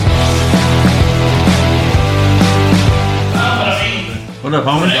What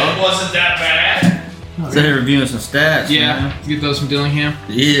up, homie? It wasn't that bad. Sitting here reviewing some stats. Yeah, man. get those from Dillingham.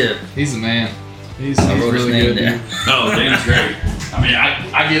 Yeah. He's the man. He's wrote his really name good. down. Dude. Oh, Dan's great. I mean,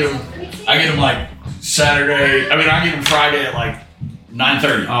 I get him like Saturday. I mean, I get him Friday at like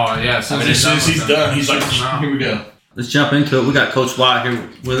 9:30. Oh yeah. As soon as he's done, he's like, here we go. Let's jump into it. We got Coach Wyatt here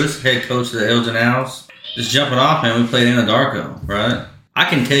with us, head coach of the Elgin Owls. Just jumping off, man, we played Anadarko, right? I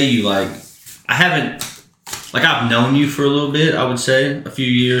can tell you, like, I've known you for a little bit, I would say, a few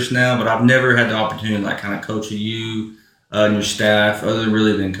years now, but I've never had the opportunity to, like, kind of coach you and your staff, other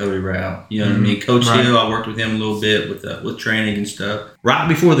really than Cody Rao. You know what I mean? Coach Hill, I worked with him a little bit with training and stuff. Right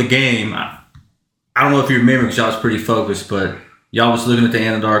before the game, I don't know if you remember because y'all was pretty focused, but y'all was looking at the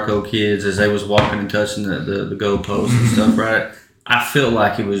Anadarko kids as they was walking and touching the goalposts and stuff, right? I felt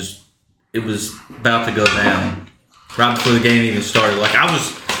like it was about to go down right before the game even started. Like I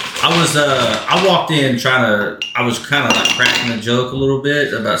walked in I was kind of like cracking a joke a little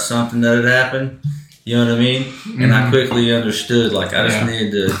bit about something that had happened. You know what I mean? And I quickly understood, like I just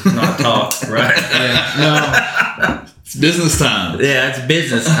needed to not talk, right? No. It's business time. Yeah, it's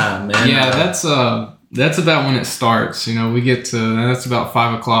business time, man. Yeah, that's about when it starts. You know, we get to that's about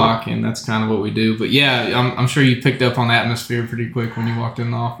 5:00, and that's kind of what we do. But yeah, I'm sure you picked up on the atmosphere pretty quick when you walked in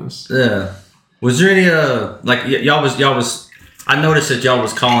the office. Yeah. Was there any like y'all was? I noticed that y'all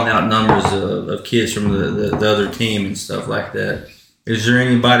was calling out numbers of kids from the other team and stuff like that. Is there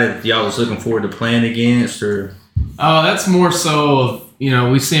anybody that y'all was looking forward to playing against, or? That's more so of, you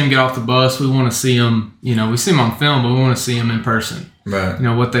know, we see them get off the bus. We want to see them, you know, we see them on film, but we want to see them in person. Right. You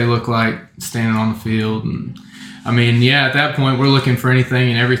know, what they look like standing on the field. And I mean, yeah, at that point, we're looking for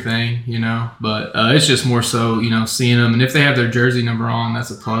anything and everything, you know, but it's just more so, you know, seeing them. And if they have their jersey number on, that's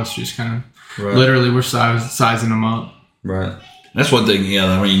a plus. Just kind of literally we're sizing them up. Right. That's one thing, yeah.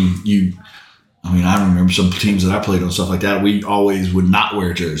 I remember some teams that I played on, stuff like that. We always would not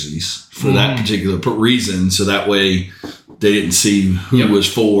wear jerseys for that particular reason. So that way they didn't see who was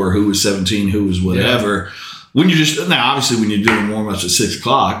 4, who was 17, who was whatever. Yeah. When obviously when you're doing warm-ups at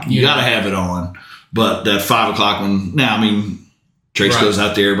 6:00, you got to have it on. But that 5:00 one, Trace goes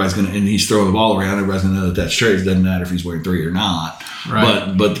out there, and he's throwing the ball around. Everybody's going to know that that's Trace. It doesn't matter if he's wearing 3 or not.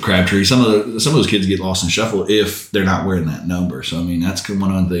 Right. But the Crabtree, some of those kids get lost in shuffle if they're not wearing that number. So, I mean, that's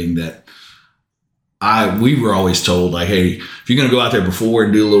one other thing that we were always told, like, hey, if you're going to go out there before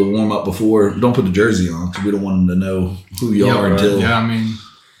and do a little warm up before, don't put the jersey on because we don't want them to know who you are until. Yeah, I mean,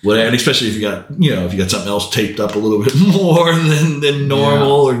 whatever. And especially if you got something else taped up a little bit more than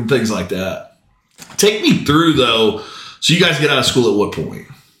normal or things like that. Take me through though. So you guys get out of school at what point?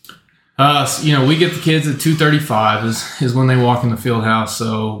 We get the kids at 2:35 is when they walk in the field house.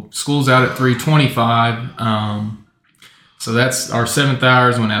 So school's out at 3:25. So that's our 7th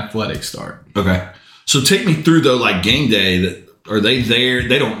hour is when athletics start. Okay. So take me through though, like game day. Are they there?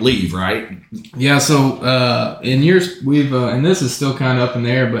 They don't leave, right? Yeah. So in years we've and this is still kind of up in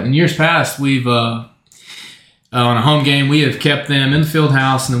the air, but in years past we've on a home game we have kept them in the field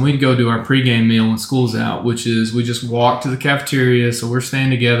house, and then we'd go do our pregame meal when school's out, which is we just walk to the cafeteria. So we're staying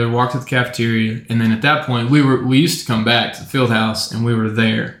together, walk to the cafeteria, and then at that point we used to come back to the field house and we were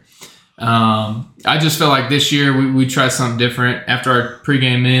there. I just felt like this year we tried something different. After our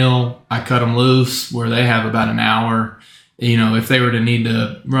pregame meal, I cut them loose where they have about an hour. You know, if they were to need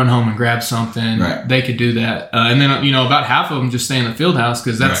to run home and grab something, they could do that. And then, about half of them just stay in the field house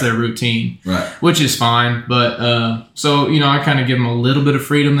because that's their routine, which is fine. But I kind of give them a little bit of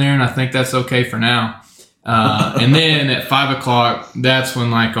freedom there, and I think that's okay for now. And then at 5:00, that's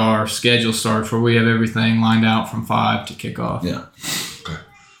when like our schedule starts, where we have everything lined out from 5 to kick off. Yeah. Okay.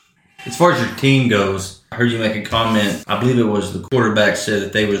 As far as your team goes, I heard you make a comment. I believe it was the quarterback said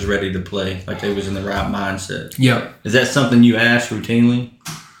that they was ready to play, like they was in the right mindset. Yep. Is that something you ask routinely?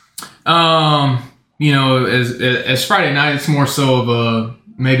 As Friday night, it's more so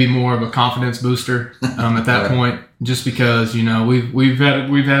maybe more of a confidence booster at that point, just because we've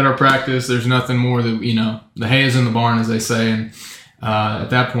had our practice. There's nothing more that the hay is in the barn, as they say, and at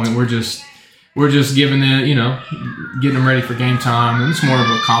that point we're just giving it, getting them ready for game time, and it's more of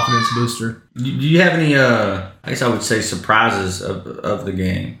a confidence booster. Do you have any, I guess I would say, surprises of the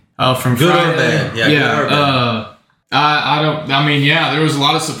game? From good Friday? or bad? Yeah, good or bad. There was a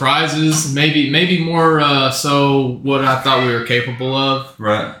lot of surprises. Maybe more so what I thought we were capable of.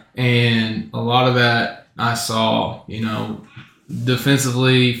 Right. And a lot of that I saw,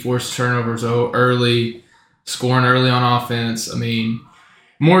 defensively, forced turnovers early, scoring early on offense. I mean,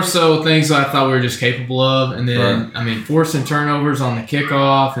 more so things I thought we were just capable of. And then, forcing turnovers on the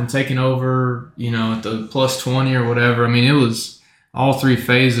kickoff and taking over, at the plus 20 or whatever. I mean, it was all 3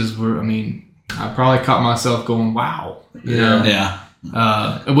 phases were, I probably caught myself going, wow. Yeah.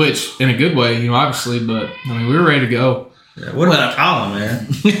 which in a good way, obviously. But I mean, we were ready to go. Yeah, what about Chalmer, man?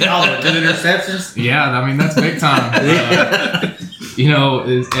 Chalmer, 2 interceptions. Yeah, I mean that's big time. As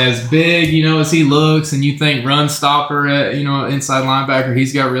big, as he looks, and you think run stopper at, inside linebacker,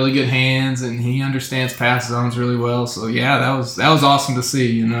 he's got really good hands and he understands pass zones really well. So yeah, that was awesome to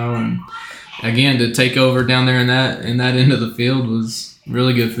see, and again to take over down there in that end of the field was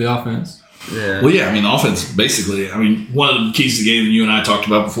really good for the offense. Yeah. Well, yeah. I mean, the offense basically. I mean, one of the keys to the game that you and I talked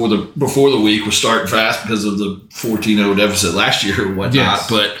about before the week was starting fast because of the 14-0 deficit last year or whatnot. Yes.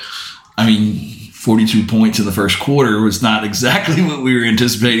 But I mean, 42 points in the first quarter was not exactly what we were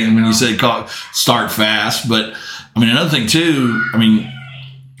anticipating when you said start fast. But I mean, another thing too. I mean,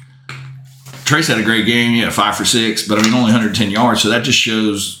 Trace had a great game. He had 5 for 6, but I mean, only 110 yards. So that just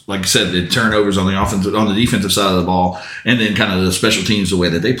shows, like I said, the turnovers on the defensive side of the ball, and then kind of the special teams, the way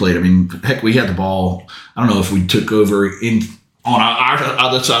that they played. I mean, heck, we had the ball. I don't know if we took over on our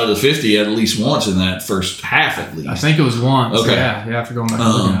other side of the 50 at least once in that first half, at least. I think it was once. Okay. Yeah, after going back and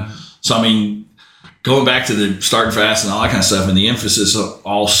looking at it. So I mean, going back to the starting fast and all that kind of stuff, and the emphasis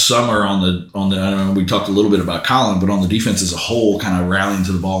all summer on the I don't know, we talked a little bit about Colin, but on the defense as a whole, kind of rallying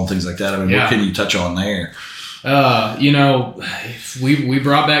to the ball and things like that. I mean, What can you touch on there? We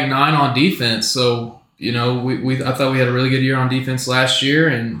brought back 9 on defense, so I thought we had a really good year on defense last year,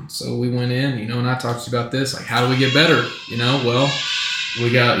 and so we went in, and I talked to you about this, like how do we get better? Well, we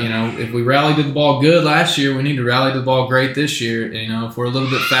got, if we rallied to the ball good last year, we need to rally to the ball great this year. If we're a little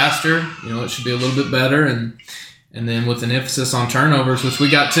bit faster, it should be a little bit better. And then with an emphasis on turnovers, which we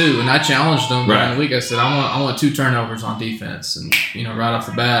got 2, and I challenged them during the week. I said, I want 2 turnovers on defense. And, right off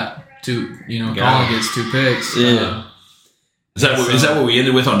the bat, Colin gets 2 picks. Yeah. Is that what we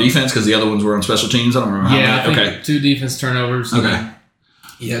ended with on defense? Because the other ones were on special teams? I don't remember how many. I think 2 defense turnovers. Okay.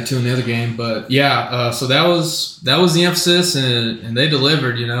 Yeah, 2 in the other game, but so that was the emphasis, and they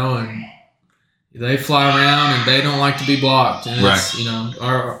delivered, and they fly around and they don't like to be blocked, and it's,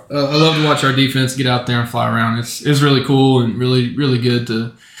 I love to watch our defense get out there and fly around. It's really cool and really really good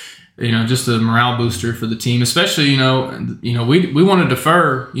to, just a morale booster for the team, especially we want to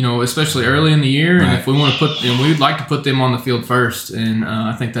defer, especially early in the year, and if we want to put, we'd like to put them on the field first, and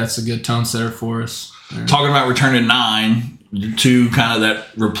I think that's a good tone setter for us. Talking about returning 9. 2 kind of that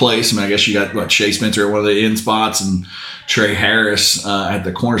replacement. I guess you got Shea Spencer at one of the end spots and Trey Harris at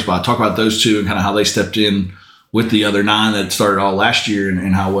the corner spot. Talk about those 2 and kind of how they stepped in with the other 9 that started all last year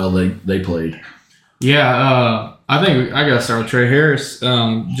and how well they played. Yeah, I think I got to start with Trey Harris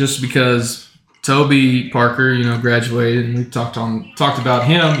just because Toby Parker, graduated, and we talked about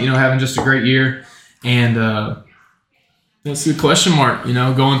him, having just a great year, and that's the question mark,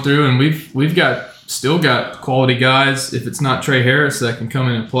 going through, and we've still got quality guys, if it's not Trey Harris, that can come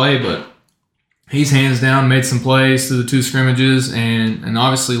in and play, but he's hands down made some plays through the 2 scrimmages and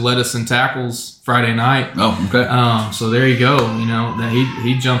obviously led us in tackles Friday night. Oh, okay. So there you go. That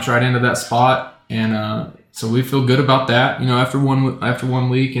he jumped right into that spot, and so we feel good about that. After one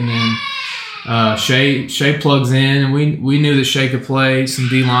week, and then Shea plugs in, and we knew that Shea could play some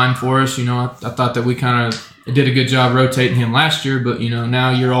D line for us. I thought that we kind of did a good job rotating him last year, but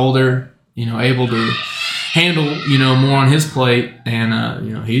now you're older. Able to handle, more on his plate,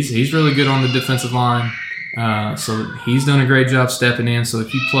 and he's really good on the defensive line. So he's done a great job stepping in. So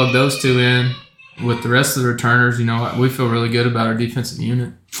if you plug those 2 in with the rest of the returners, we feel really good about our defensive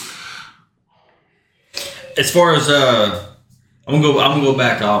unit. As far as I'm gonna go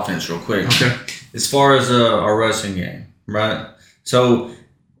back to offense real quick. Okay. As far as our rushing game, right? So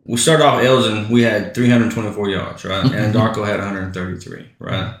we started off Elgin. We had 324 yards, right? And Anadarko had 133,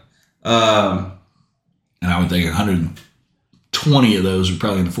 right? And I would think 120 of those were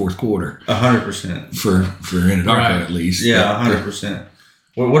probably in the fourth quarter. 100% for Anadarko at least. Yeah, 100%.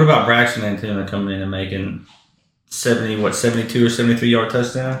 What about Braxton Antuna coming in and making 72 or 73 yard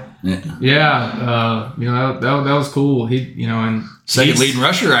touchdown? Yeah, that was cool. He, and second leading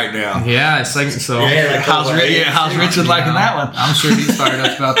rusher right now. Yeah, second. So how's Richard liking that one? I'm sure he's fired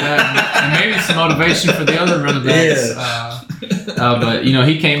up about that, and maybe some motivation for the other running backs. Yeah. But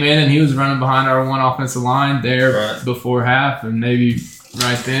he came in and he was running behind our one offensive line there before half, and maybe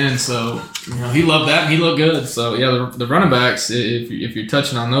right then. So he loved that, and he looked good. So yeah, the running backs, if you're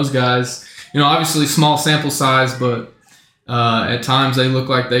touching on those guys, obviously small sample size, but at times they look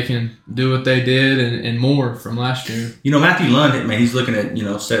like they can do what they did and more from last year. Matthew Lund, man, he's looking at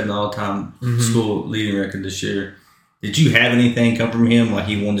setting the all-time school leading record this year. Did you have anything come from him like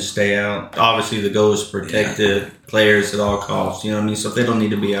he wanted to stay out? Obviously, the goal is to protect the players at all costs. You know what I mean? So if they don't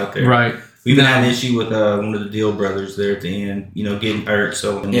need to be out there, right? We even had an issue with one of the Deal brothers there at the end, getting hurt.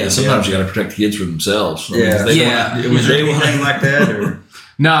 So sometimes you got to protect the kids from themselves. Was there anything like that? Or?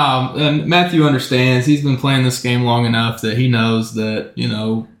 No, and Matthew understands. He's been playing this game long enough that he knows that,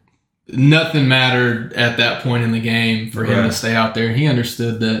 nothing mattered at that point in the game for him to stay out there. He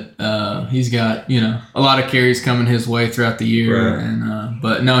understood that he's got, a lot of carries coming his way throughout the year. Right. And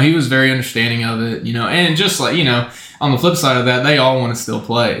but no, he was very understanding of it, and just like, on the flip side of that, they all want to still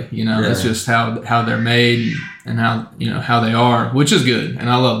play. That's just how they're made and how they are, which is good. And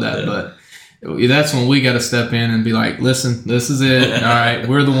I love that. Yeah. But that's when we got to step in and be like, listen, this is it. All right,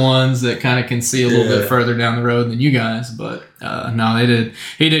 we're the ones that kind of can see a little bit further down the road than you guys. But no, they did.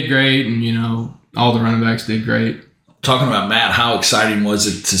 He did great, and all the running backs did great. Talking about Matt, how exciting was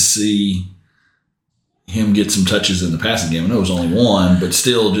it to see him get some touches in the passing game? I know it was only one, but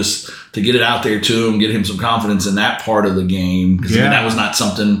still, just to get it out there to him, get him some confidence in that part of the game. Because that was not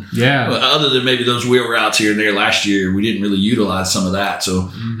something. Yeah. Other than maybe those wheel routes here and there last year, we didn't really utilize some of that.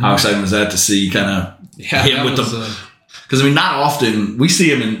 So how exciting was that to see kind of him with the? Because not often we see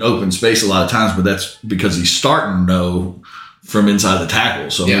him in open space a lot of times, but that's because he's starting from inside the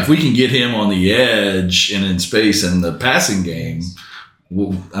tackle. So if we can get him on the edge and in space in the passing game.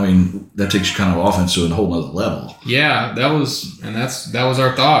 That takes you kind of offense to a whole nother level. Yeah, that was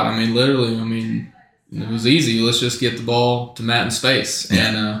our thought. Literally, it was easy. Let's just get the ball to Matt in space. Yeah.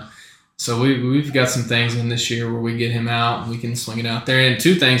 And so we've got some things in this year where we get him out and we can swing it out there. And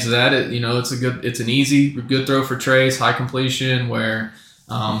two things to that, it's an easy, good throw for Trace, high completion where,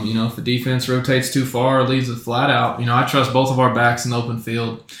 if the defense rotates too far or leaves it flat out, I trust both of our backs in the open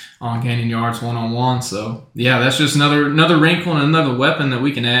field on gaining yards one-on-one. So, that's just another wrinkle and another weapon that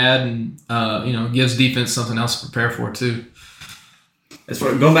we can add and, gives defense something else to prepare for too. As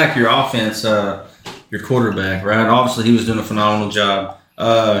far going back to your offense, your quarterback, right? Obviously, he was doing a phenomenal job.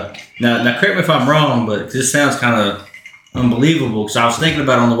 Now, correct me if I'm wrong, but this sounds kind of unbelievable because I was thinking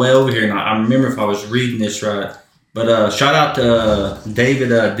about it on the way over here, and I remember if I was reading this right. But shout out to David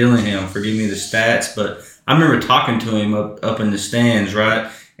Dillingham for giving me the stats. But I remember talking to him up in the stands, right?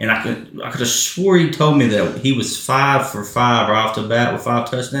 And I could have swore he told me that he was 5 for 5 right off the bat with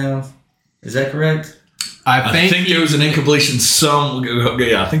 5 touchdowns. Is that correct? I think there was an incompletion.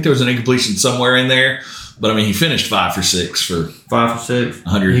 I think there was an incompletion somewhere in there. But he finished 5 for 6 for 5 for 6.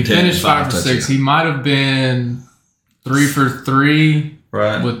 110. He finished 5 for 6. He might have been 3 for 3.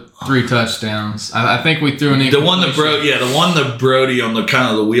 Right. With 3 touchdowns. I think we threw an the one that Brody on the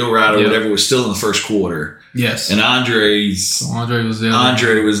kind of the wheel route or whatever was still in the first quarter. Yes. And Andre was down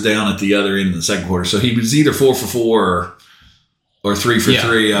at the other end of the second quarter. So he was either 4 for 4 or 3 for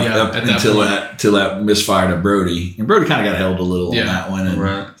 3 up until that misfired at Brody. And Brody kind of got held a little on that one.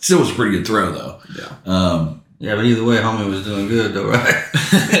 And still was a pretty good throw though. Yeah. But either way, homie was doing good though, right?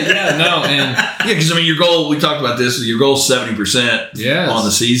 Because your goal, we talked about this, your goal is 70% on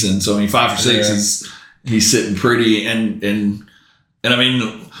the season. So 5 for 6 is he's sitting pretty, and he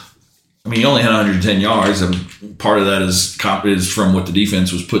only had 110 yards. And part of that is from what the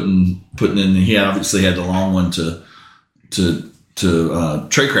defense was putting in. He obviously had the long one to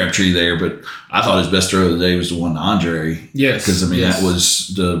Trey Crabtree there, but I thought his best throw of the day was the one to Andre. Yes. Because, that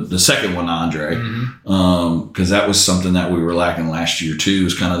was the second one to Andre. Because that was something that we were lacking last year, too,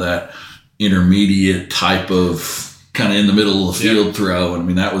 was kind of that intermediate type of kind of in the middle of the field throw.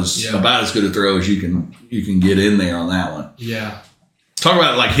 And, that was about as good a throw as you can get in there on that one. Yeah. Talk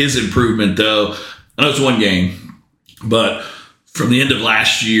about, his improvement, though. I know it's one game, but from the end of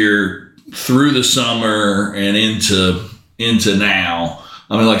last year through the summer and into now,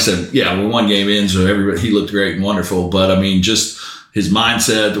 like I said, we're one game in, so he looked great and wonderful. But just his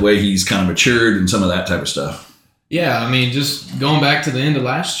mindset, the way he's kind of matured, and some of that type of stuff. Yeah, just going back to the end of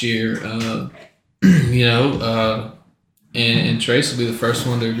last year, and Trace will be the first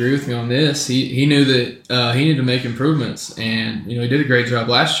one to agree with me on this. He knew that he needed to make improvements, and he did a great job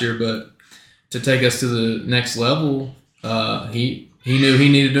last year. But to take us to the next level, he knew he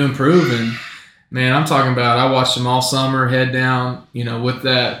needed to improve. And man, I'm talking about, I watched him all summer, head down, with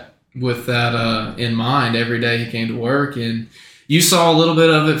that in mind. Every day he came to work, and you saw a little bit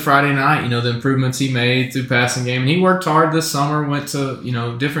of it Friday night, the improvements he made through passing game. And he worked hard this summer, went to,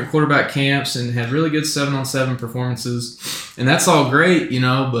 different quarterback camps and had really good 7-on-7 performances. And that's all great,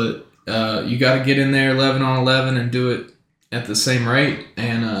 but you got to get in there 11-on-11 and do it at the same rate.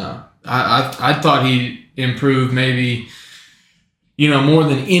 And I thought he improved maybe – more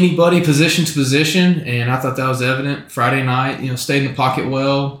than anybody position to position, and I thought that was evident Friday night. Stayed in the pocket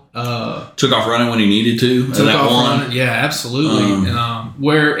well. Took off running when he needed to. Took off running, yeah, absolutely.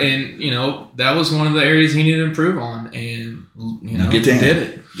 That was one of the areas he needed to improve on, and did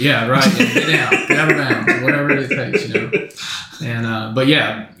it. Yeah, right. Yeah, get out of bounds, whatever it takes, And but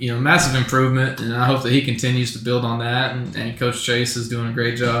yeah, massive improvement, and I hope that he continues to build on that. And Coach Chase is doing a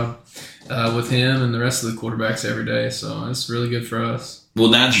great job with him and the rest of the quarterbacks every day. So it's really good for us. Well,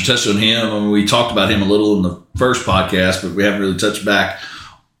 now that you touched on him, I mean, we talked about him a little in the first podcast, but we haven't really touched back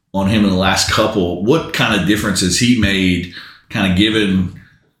on him in the last couple. What kind of difference has he made, kind of giving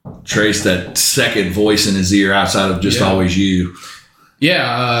Trace that second voice in his ear outside of just always you?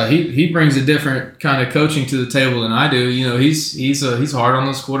 Yeah, he brings a different kind of coaching to the table than I do. He's hard on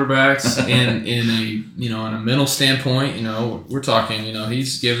those quarterbacks, and in a mental standpoint, we're talking.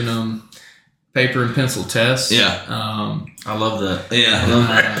 He's giving them paper and pencil tests. Yeah, I love that.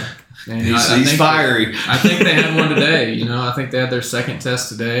 Yeah, he's fiery. I think they had one today. I think they had their second test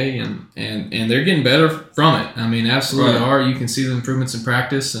today, and they're getting better from it. I mean, absolutely are. You can see the improvements in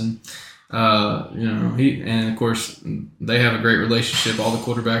practice, and and of course they have a great relationship, all the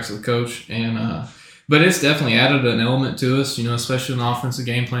quarterbacks with the coach, and but it's definitely added an element to us, especially in the offensive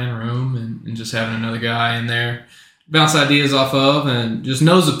game plan room, and just having another guy in there bounce ideas off of, and just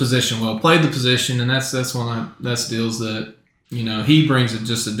knows the position well, played the position, and that's one of that's deals that he brings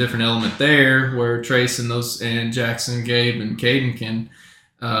just a different element there, where Trace and Jackson, Gabe, and Caden can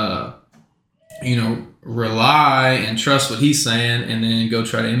rely and trust what he's saying, and then go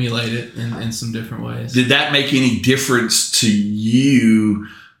try to emulate it in some different ways. Did that make any difference to you?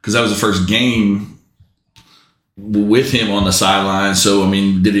 Because that was the first game with him on the sideline. So, I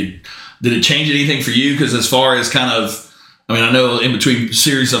mean, did it change anything for you? Because as far as kind of, I mean, I know in between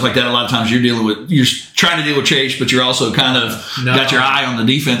series, stuff like that, a lot of times you're trying to deal with Chase, but you're also kind of got your eye on the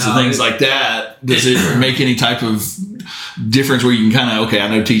defense and things like that. Does it make any type of difference where you can kind of, okay, I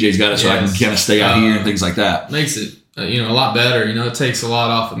know TJ's got it, so I can kind of stay out here and things like that? Makes it, a lot better. It takes a lot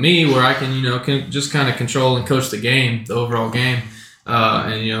off of me, where I can, can just kind of control and coach the game, the overall game.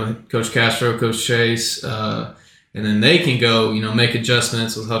 And, Coach Castro, Coach Chase, and then they can go, make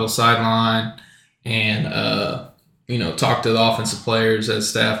adjustments with huddle sideline and, talk to the offensive players as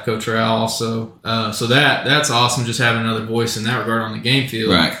staff, Coach Rao also. So that's awesome, just having another voice in that regard on the game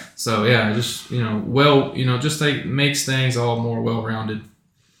field. Right. So, yeah, just, makes things all more well-rounded.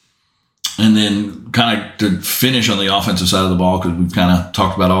 And then kind of to finish on the offensive side of the ball, because we've kind of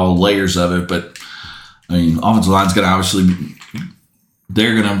talked about all layers of it, but, I mean, offensive line's going to obviously –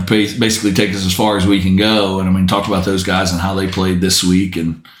 they're going to basically take us as far as we can go. And, I mean, talk about those guys and how they played this week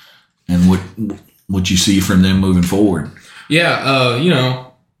and what you see from them moving forward. Yeah,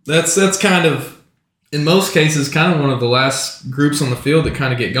 that's kind of, in most cases, kind of one of the last groups on the field that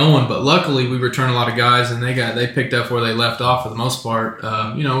kind of get going. But luckily, we return a lot of guys, and they picked up where they left off for the most part.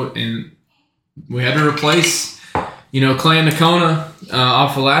 And we had to replace, Clay and Nakona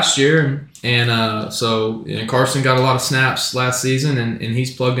off of last year, and so Carson got a lot of snaps last season, and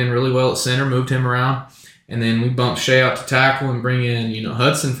he's plugged in really well at center, moved him around. And then we bumped Shea out to tackle and bring in,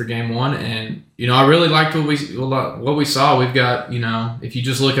 Hudson for game one. And, I really liked what we saw. We've got, if you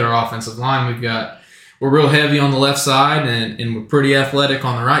just look at our offensive line, we're real heavy on the left side and we're pretty athletic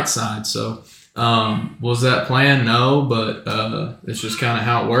on the right side. So was that planned? No, but it's just kind of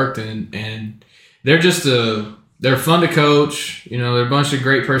how it worked. And they're just they're fun to coach. They're a bunch of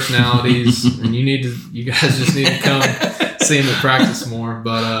great personalities, and you guys just need to come see them at practice more.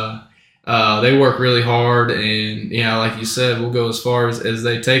 But they work really hard, and like you said, we'll go as far as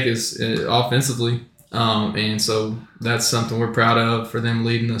they take us offensively, and so that's something we're proud of for them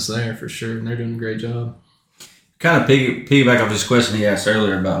leading us there for sure, and they're doing a great job. Kind of piggyback off this question he asked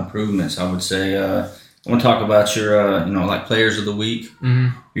earlier about improvements, I would say I want to talk about your like players of the week,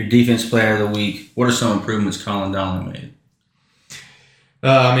 your defense player of the week. What are some improvements Colin Donnelly made?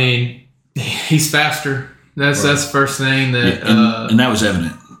 I mean, he's faster. That's the first thing that and that was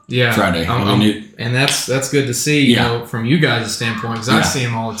evident. Yeah, Friday. And that's good to see, from you guys' standpoint, because I see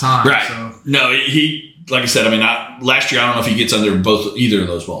him all the time. Right. So. No, he, like I said, I mean, last year, I don't know if he gets under either of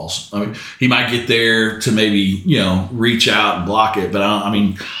those balls. I mean, he might get there to maybe, reach out and block it, but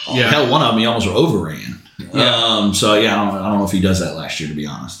hell, one of them he almost overran. Yeah. I don't know if he does that last year, to be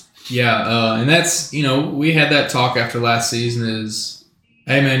honest. Yeah, and that's, we had that talk after last season is,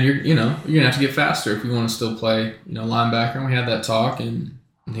 hey, man, you're going to have to get faster if you want to still play, linebacker. And we had that talk, and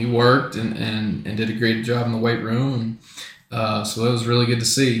he worked and did a great job in the weight room. And, so it was really good to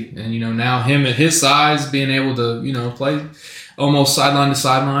see. And, now him at his size being able to, play almost sideline to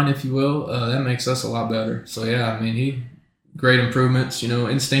sideline, if you will, that makes us a lot better. So, yeah, I mean, great improvements.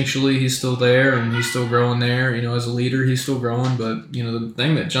 Instinctually he's still there and he's still growing there. As a leader, he's still growing. But, the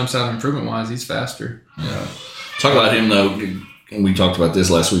thing that jumps out improvement-wise, he's faster. Yeah. Talk about him, though, and we talked about this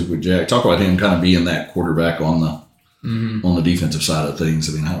last week with Jack. Talk about him kind of being that quarterback on the on the defensive side of things.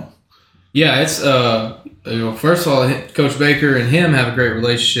 I mean, how? Yeah, it's first of all, Coach Baker and him have a great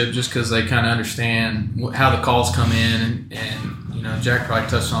relationship just because they kind of understand how the calls come in, and Jack probably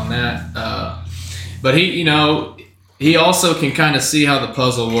touched on that. But he also can kind of see how the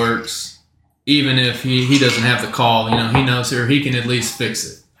puzzle works, even if he doesn't have the call. He knows, or he can at least fix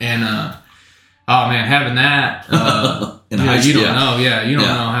it. And having that, you don't know. Yeah, you don't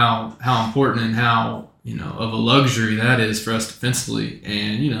know how important and how of a luxury that is for us defensively.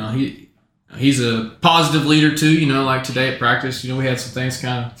 And he's a positive leader too. Like today at practice, we had some things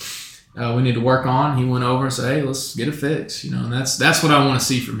kind of we need to work on. He went over and said, "Hey, let's get it fixed." And that's what I want to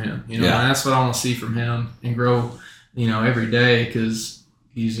see from him. And that's what I want to see from him and grow. Every day, because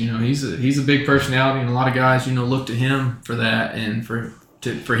he's a big personality, and a lot of guys look to him for that, and for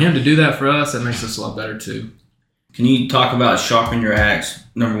him to do that for us, that makes us a lot better too. Can you talk about sharpening your axe,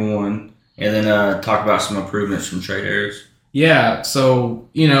 number one, and then talk about some improvements from Trey Harris? Yeah, so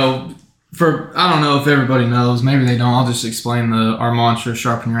I don't know if everybody knows, maybe they don't. I'll just explain our mantra,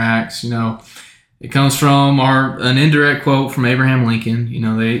 sharpen your axe. It comes from an indirect quote from Abraham Lincoln.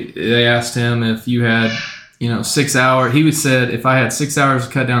 They asked him if you had 6 hours. He said, if I had 6 hours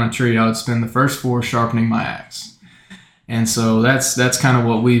to cut down a tree, I would spend the first 4 sharpening my axe. And so that's kind of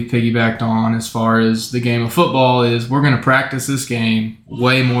what we've piggybacked on as far as the game of football is. We're going to practice this game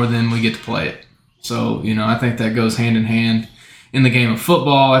way more than we get to play it. So, I think that goes hand in hand in the game of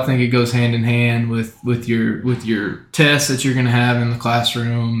football. I think it goes hand in hand with your tests that you're going to have in the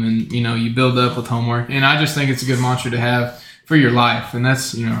classroom, and, you build up with homework. And I just think it's a good mantra to have for your life. And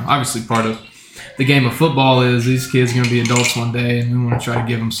that's, obviously part of the game of football is these kids are going to be adults one day, and we want to try to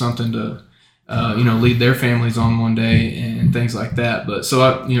give them something to, lead their families on one day and things like that. But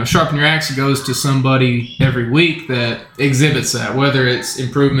so, sharpen your axe goes to somebody every week that exhibits that, whether it's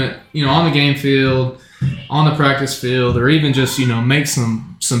improvement, on the game field, on the practice field, or even just, make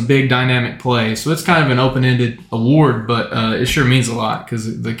some big dynamic plays. So it's kind of an open-ended award, but it sure means a lot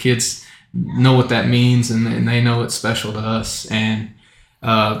because the kids know what that means, and they know it's special to us. And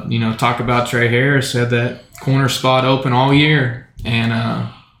talk about Trey Harris, had that corner spot open all year, and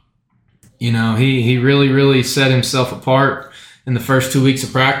he really, really set himself apart in the first 2 weeks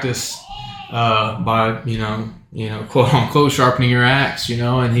of practice by quote unquote sharpening your axe,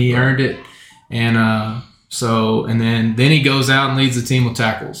 and he earned it, and then he goes out and leads the team with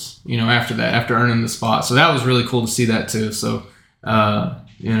tackles, after earning the spot. So that was really cool to see that too. So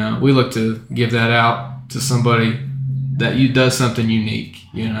we look to give that out to somebody that does something unique,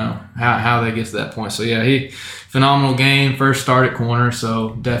 how they get to that point. So yeah, phenomenal game, first start at corner.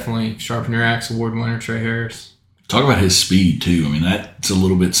 So definitely sharpen your axe award winner, Trey Harris. Talk about his speed too. I mean, that's a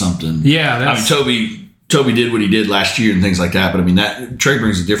little bit something. Yeah. Toby did what he did last year and things like that. But I mean, that Trey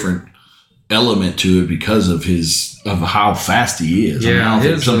brings a different element to it because of how fast he is. Yeah, I don't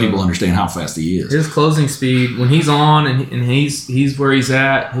think some people understand how fast he is. His closing speed when he's on and he's where he's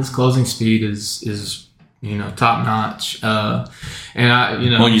at, his closing speed is top notch.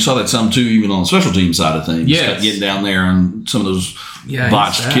 Well, you saw that some too, even on the special team side of things. Yes. Getting down there on some of those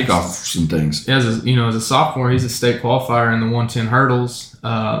botched kickoffs and things. As a sophomore, he's a state qualifier in the 110 hurdles.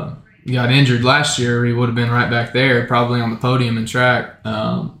 He got injured last year. He would have been right back there, probably on the podium in track.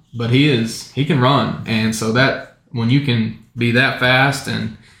 But he can run, and so that when you can be that fast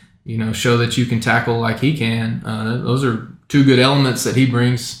and show that you can tackle like he can, those are two good elements that he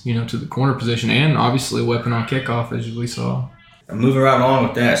brings, to the corner position, and obviously a weapon on kickoff, as we saw. Moving right on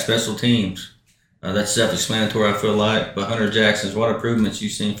with that, special teams. That's self-explanatory, I feel like. But Hunter Jackson's, what improvements you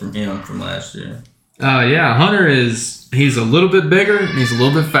seen from him from last year? Hunter he's a little bit bigger and he's a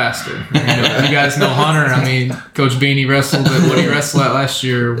little bit faster. You guys know Hunter. I mean, Coach Beanie wrestled at what he wrestled at last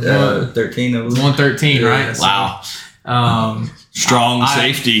year. 13, 113, right? Wow. Strong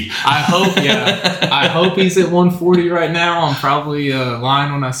safety. I hope, I hope he's at 140 right now. I'm probably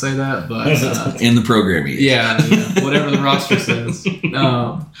lying when I say that, but in the programming. Yeah, whatever the roster says.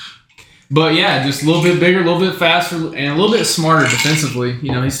 But yeah, just a little bit bigger, a little bit faster, and a little bit smarter defensively.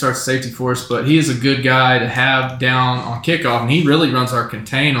 He starts safety for us, but he is a good guy to have down on kickoff, and he really runs our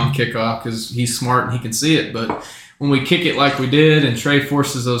contain on kickoff because he's smart and he can see it. But when we kick it like we did and Trey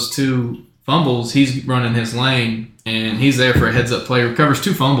forces those 2 fumbles, he's running his lane, and he's there for a heads-up play. Recovers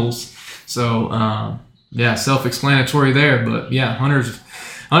 2 fumbles. So, self-explanatory there. But, yeah, Hunter's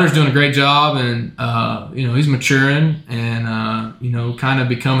doing a great job, and, he's maturing and, kind of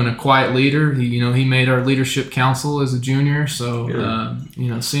becoming a quiet leader. He made our leadership council as a junior. So,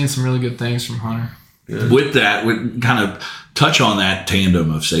 seeing some really good things from Hunter. Good. With that, we kind of touch on that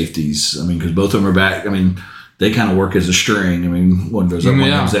tandem of safeties. I mean, because both of them are back. I mean, they kind of work as a string. I mean, one goes up, one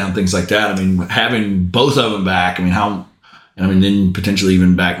comes down, things like that. I mean, having both of them back, then potentially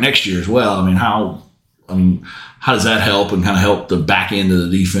even back next year as well. How does that help and kind of help the back end of the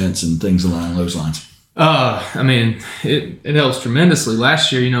defense and things along those lines? It helps tremendously.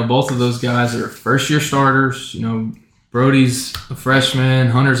 Last year, both of those guys are first-year starters. Brody's a freshman,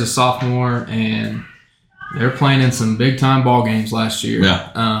 Hunter's a sophomore, and they're playing in some big-time ball games last year.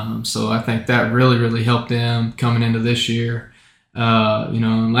 Yeah. So I think that really, really helped them coming into this year.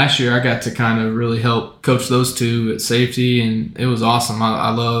 And last year I got to kind of really help coach those two at safety, and it was awesome.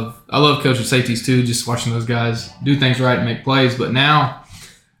 I love coaching safeties too, just watching those guys do things right and make plays. But now,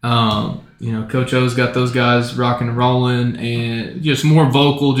 Coach O's got those guys rocking and rolling and just more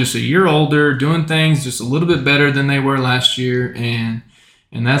vocal, just a year older, doing things just a little bit better than they were last year, and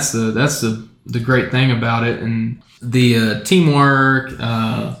that's the great thing about it. And the teamwork,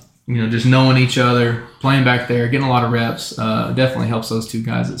 just knowing each other, playing back there, getting a lot of reps, definitely helps those two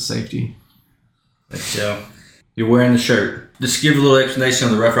guys at safety. Thanks, Joe. You're wearing the shirt. Just give a little explanation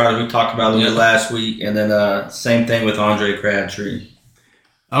on the Rough Riders we talked about a little bit last week, and then same thing with Andre Crabtree.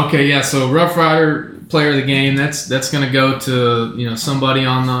 Okay, yeah. So Rough Rider player of the game, that's going to go to somebody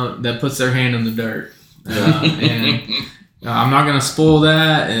that puts their hand in the dirt, and I'm not going to spoil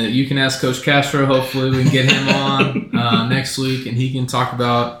that. You can ask Coach Castro. Hopefully, we can get him on next week, and he can talk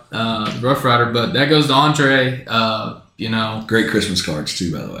about Rough Rider. But that goes to Andre. Great Christmas cards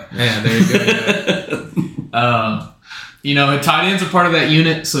too, by the way. Yeah, there you go. Tight ends are part of that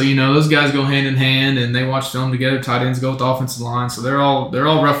unit, so those guys go hand in hand, and they watch film together. Tight ends go with the offensive line, so they're all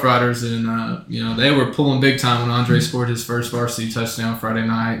Rough Riders, and they were pulling big time when Andre scored his first varsity touchdown Friday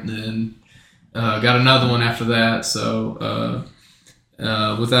night, and then got another one after that. So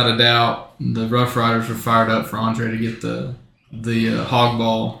without a doubt, the Rough Riders were fired up for Andre to get the hog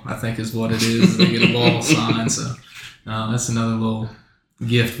ball, I think is what it is. They get a ball signed, so that's another little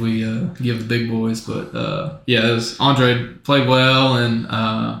gift we give the big boys. But Andre played well, and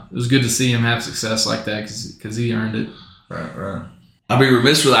it was good to see him have success like that because he earned it. Right. I'd be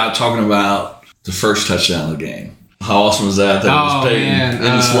remiss without talking about the first touchdown of the game. How awesome was that? That was Peyton in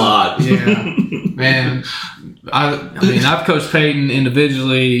the slot. Yeah, man. I've coached Peyton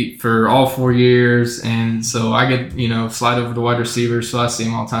individually for all 4 years, and so I get slide over to wide receivers, so I see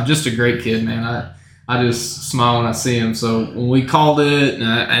him all the time. Just a great kid, man. I just smile when I see him. So when we called it,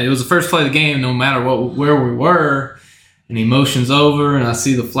 and it was the first play of the game, no matter where we were, and he motions over, and I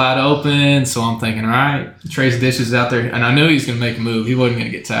see the flat open. So I'm thinking, all right, Trey's dishes out there, and I knew he was going to make a move. He wasn't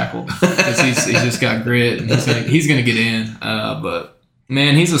going to get tackled because he's just got grit, and he's going to get in. But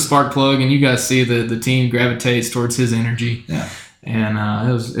man, he's a spark plug, and you guys see the team gravitates towards his energy. Yeah. And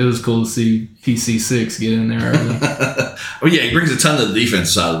it was cool to see PC6 get in there early. He brings a ton to the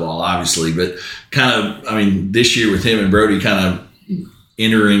defense side of the ball, obviously, but this year with him and Brody kind of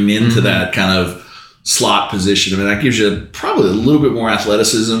entering into that kind of slot position, that gives you probably a little bit more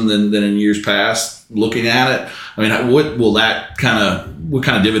athleticism than in years past. Looking at it, what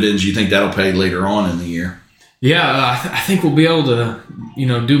kind of dividends do you think that'll pay later on in the year? Yeah, I think we'll be able to,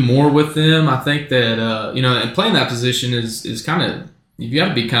 do more with them. I think that, and playing that position is kind of, you've got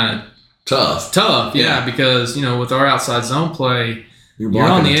to be kind of tough. Yeah. Because, with our outside zone play, you're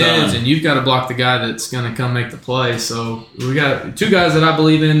on the edge and you've got to block the guy that's going to come make the play. So we got two guys that I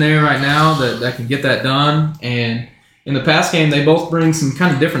believe in there right now that can get that done. And in the pass game, they both bring some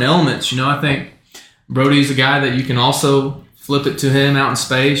kind of different elements. I think Brody's a guy that you can also flip it to him out in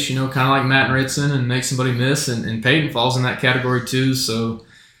space, kind of like Matt and Ritson, and make somebody miss. And Peyton falls in that category too. So,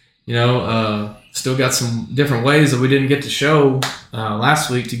 still got some different ways that we didn't get to show last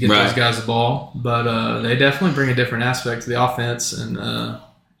week to get those guys the ball. But they definitely bring a different aspect to the offense, and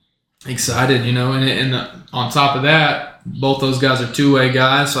excited, And on top of that, both those guys are two-way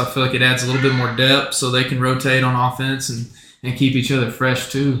guys, so I feel like it adds a little bit more depth so they can rotate on offense and keep each other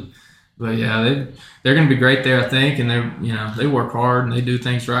fresh too. But yeah, they're going to be great there, I think, and they work hard and they do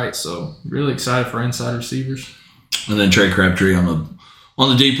things right. So really excited for inside receivers. And then Trey Crabtree on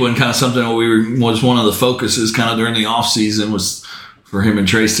the deep one, kind of something that was one of the focuses kind of during the off season was for him and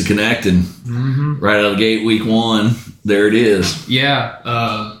Trace to connect, and right out of the gate, week one, there it is.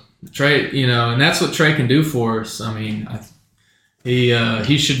 Yeah, Trey, and that's what Trey can do for us.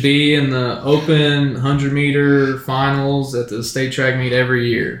 He should be in the open 100-meter finals at the state track meet every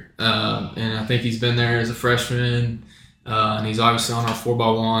year. And I think he's been there as a freshman, and he's obviously on our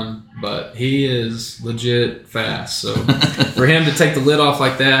 4x1, but he is legit fast. So for him to take the lid off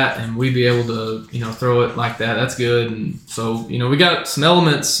like that and we be able to, throw it like that, that's good. And so, we got some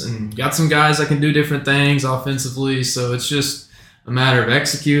elements and got some guys that can do different things offensively. So it's just a matter of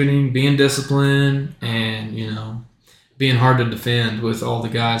executing, being disciplined, and, being hard to defend with all the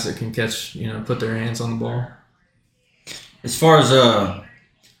guys that can catch, put their hands on the ball. As far as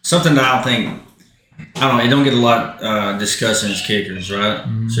something that it don't get a lot discussed in his kickers, right?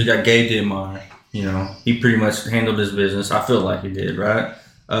 Mm-hmm. So you got Gabe Dittmeyer. He pretty much handled his business. I feel like he did, right?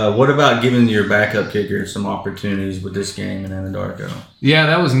 What about giving your backup kicker some opportunities with this game in Anadarko? Yeah,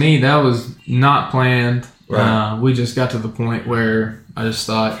 that was neat. That was not planned. Right. We just got to the point where I just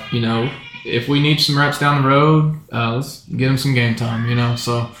thought, if we need some reps down the road, let's get him some game time,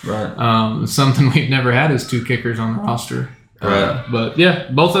 So right. Something we've never had is 2 kickers on the roster. Right. But, yeah,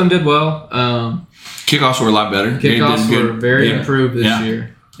 both of them did well. Kickoffs were a lot better. Kickoffs were very improved this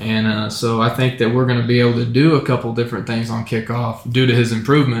year. And so I think that we're going to be able to do a couple different things on kickoff due to his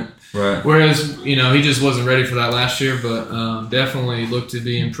improvement. Right. Whereas, he just wasn't ready for that last year, but definitely looked to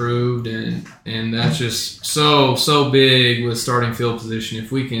be improved. And that's just so big with starting field position.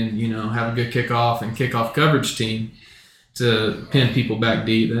 If we can, have a good kickoff and kickoff coverage team to pin people back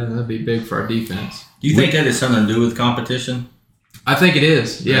deep, that'd be big for our defense. Do you think that has something to do with competition? I think it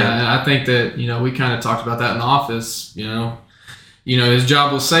is. Yeah. I think that, we kind of talked about that in the office, his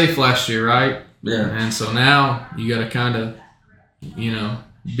job was safe last year, right? Yeah. And so now you got to kind of,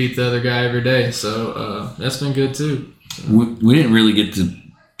 beat the other guy every day. So that's been good too. So. We didn't really get to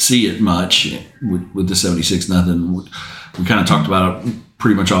see it much with the 76-0. We kind of talked about it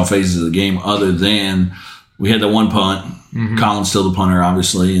pretty much all phases of the game, other than we had the one punt. Mm-hmm. Colin's still the punter,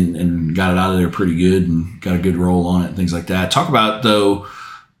 obviously, and got it out of there pretty good and got a good roll on it and things like that. Talk about, though,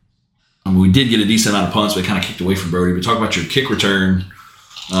 we did get a decent amount of punts, but kind of kicked away from Brody. But talk about your kick return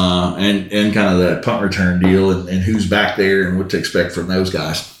and kind of that punt return deal and who's back there and what to expect from those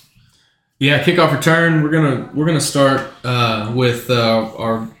guys. Yeah, kickoff return. We're gonna start with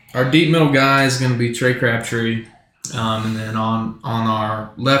our deep middle guy is gonna be Trey Crabtree, and then on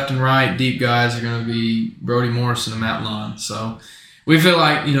our left and right deep guys are gonna be Brody Morrison and Matt Lund. So we feel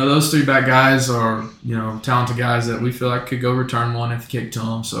like those 3 back guys are talented guys that we feel like could go return one if you kick to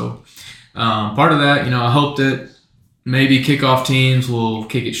them. So part of that, I hope that maybe kickoff teams will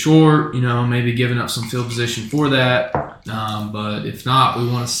kick it short, maybe giving up some field position for that. But if not, we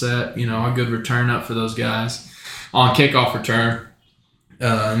want to set, a good return up for those guys on kickoff return.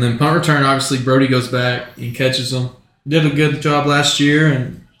 And then punt return, obviously, Brody goes back and catches them. Did a good job last year,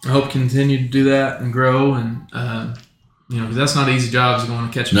 and I hope continue to do that and grow. And, because that's not an easy job, is going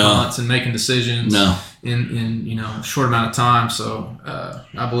to catch punts and making decisions in a short amount of time. So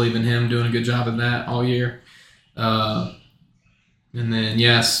I believe in him doing a good job of that all year. And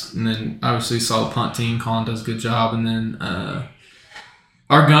then obviously saw the punt team. Colin does a good job. And then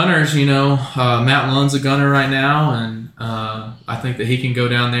our gunners, Matt Lund's a gunner right now, and I think that he can go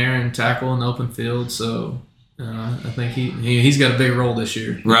down there and tackle in the open field. So I think he's got a big role this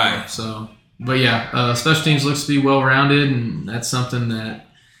year. Right. So, but yeah, special teams looks to be well-rounded, and that's something that,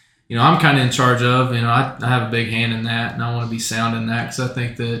 I'm kind of in charge of. I have a big hand in that, and I want to be sound in that because I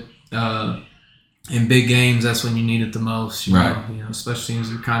think that in big games, that's when you need it the most. Right. Special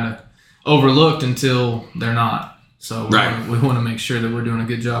teams are kind of overlooked until they're not. So we want to make sure that we're doing a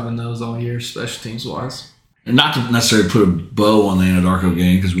good job in those all year, special teams wise. And not to necessarily put a bow on the Anadarko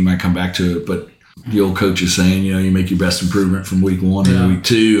game because we might come back to it, but the old coach is saying, you make your best improvement from week 1 to week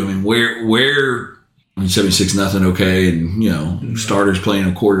 2. I mean, where 76-0, okay, and starters playing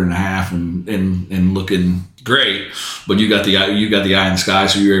a quarter and a half and looking great, but you got the eye in the sky,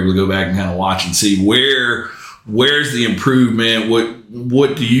 so you're able to go back and kind of watch and see where's the improvement.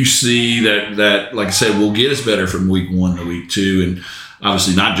 What do you see that like I said will get us better from week 1 to week 2, and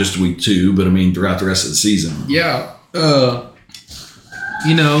obviously not just week 2, but I mean throughout the rest of the season. Yeah,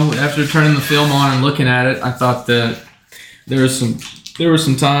 after turning the film on and looking at it, I thought that there were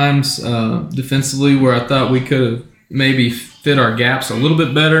some times defensively where I thought we could have maybe fit our gaps a little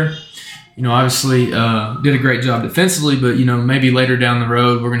bit better. Obviously did a great job defensively, but, maybe later down the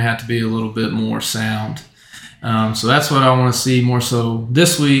road we're going to have to be a little bit more sound. So that's what I want to see more so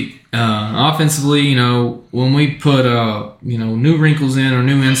this week. Offensively, when we put, new wrinkles in or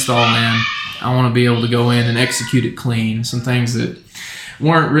new install in, I want to be able to go in and execute it clean. Some things that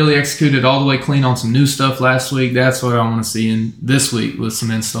weren't really executed all the way clean on some new stuff last week. That's what I want to see in this week with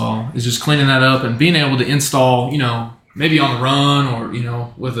some install, is just cleaning that up and being able to install, maybe on the run or,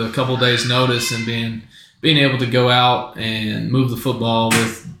 with a couple days notice, and being able to go out and move the football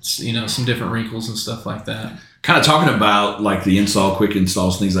with, some different wrinkles and stuff like that. Kind of talking about like the install, quick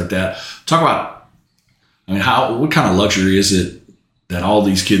installs, things like that. Talk about, what kind of luxury is it that all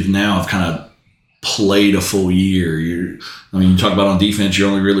these kids now have kind of played a full year? You talk about on defense, you're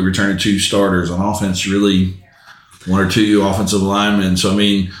only really returning 2 starters. On offense, really, one or two offensive linemen. So, I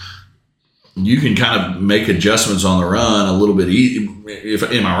mean, you can kind of make adjustments on the run a little bit easy.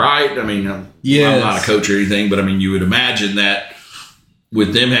 Am I right? I mean, I'm not a coach or anything, but I mean, you would imagine that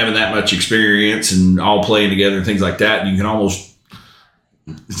with them having that much experience and all playing together and things like that, you can almost,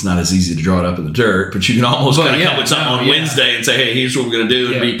 it's not as easy to draw it up in the dirt, but you can almost kind of come with something on Wednesday and say, hey, here's what we're going to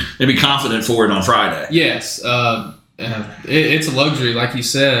do, and be confident for it on Friday. Yes. It's a luxury, like you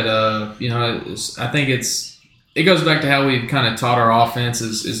said. I think it goes back to how we've kind of taught our offense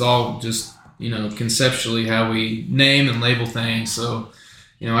is all just, conceptually how we name and label things. So,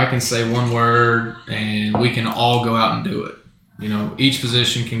 I can say one word and we can all go out and do it. Each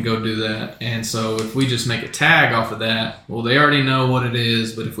position can go do that. And so if we just make a tag off of that, well, they already know what it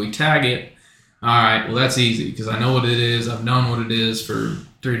is. But if we tag it, all right, well, that's easy because I know what it is. I've known what it is for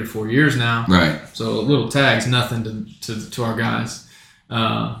 3 to 4 years now. Right. So a little tag's nothing to our guys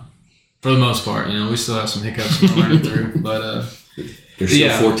for the most part. We still have some hiccups we're learning through. But they're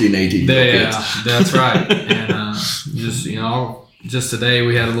still 14, 18 kids. That's right. And just today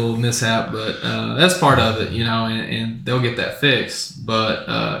we had a little mishap, but that's part of it, and they'll get that fixed. But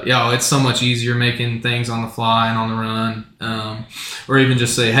it's so much easier making things on the fly and on the run, or even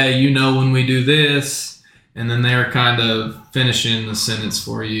just say, hey, when we do this, and then they're kind of finishing the sentence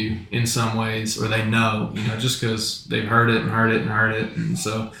for you in some ways, or they know, just because they've heard it and heard it and heard it. And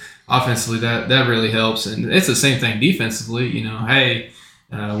so offensively, that really helps. And it's the same thing defensively, hey,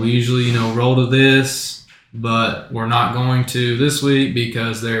 we usually, roll to this, but we're not going to this week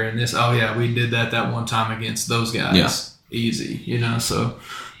because they're in this. Oh, yeah, we did that one time against those guys. Yeah. Easy, So,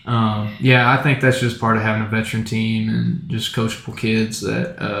 I think that's just part of having a veteran team and just coachable kids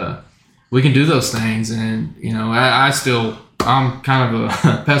that we can do those things. And, I'm kind of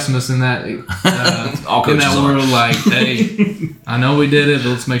a pessimist in that world. Like, hey, I know we did it,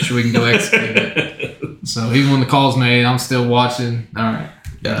 but let's make sure we can go execute it. So even when the call's made, I'm still watching. All right.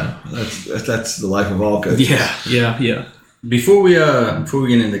 Yeah, that's the life of all coaches. Yeah. Before we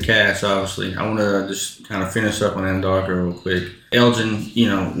get into cast, obviously, I want to just kind of finish up on Anadarko real quick. Elgin,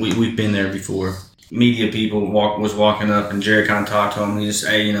 we've been there before. Media people was walking up, and Jerry kind of talked to him. He just,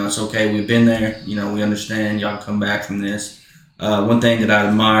 hey, it's okay. We've been there. We understand. Y'all come back from this. One thing that I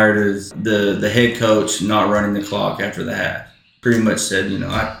admired is the head coach not running the clock after the half. Pretty much said,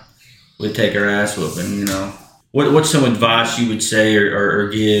 we'd take our ass whooping, What's some advice you would say or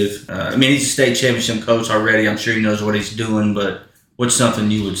give? He's a state championship coach already. I'm sure he knows what he's doing, but what's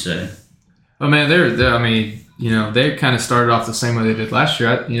something you would say? Oh, man, they kind of started off the same way they did last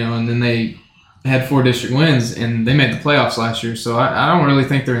year, and then they had 4 district wins, and they made the playoffs last year. So I don't really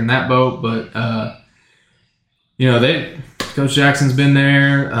think they're in that boat, but, Coach Jackson's been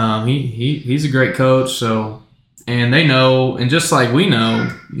there. He's a great coach, so... And they know, and just like we know,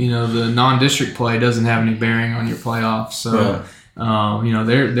 the non-district play doesn't have any bearing on your playoffs. So,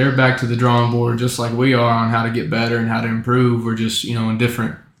 they're back to the drawing board just like we are on how to get better and how to improve. We're just, in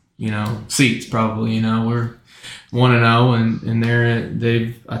different, seats probably. We're 1-0, and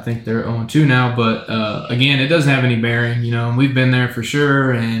I think they're 0-2 now. But again, it doesn't have any bearing. And we've been there for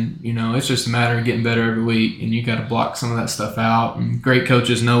sure. And it's just a matter of getting better every week. And you got to block some of that stuff out. And great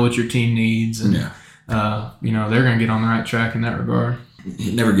coaches know what your team needs. And they're going to get on the right track in that regard.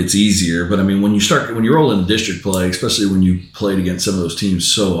 It never gets easier, but when you roll into district play, especially when you played against some of those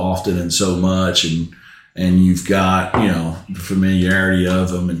teams so often and so much, and you've got the familiarity of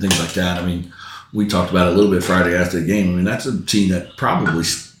them and things like that. We talked about it a little bit Friday after the game. That's a team that probably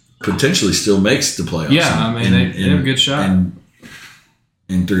potentially still makes the playoffs. Yeah, they have a good shot in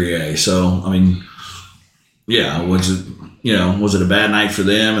 3A. So was it a bad night for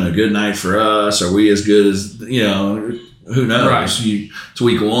them and a good night for us? Are we as good as, who knows? Right. It's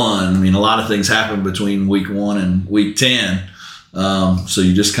week 1. A lot of things happen between week 1 and week 10. So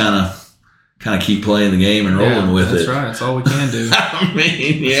you just kind of keep playing the game and rolling with it. That's right. That's all we can do. That's all we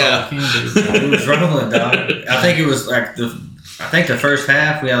can do. It was rolling, dog. I think it was like the first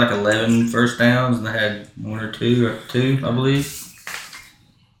half we had like 11 first downs and they had 1 or 2, I believe.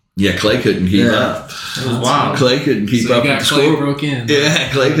 Yeah, Clay couldn't keep up. It was wild. Clay couldn't keep up with the score. Broke in. Yeah,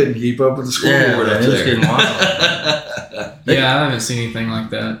 Clay couldn't keep up with the scoreboard up there. It was getting wild. I haven't seen anything like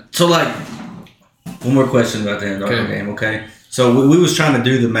that. So, one more question about the Anadarko game, okay? So, we was trying to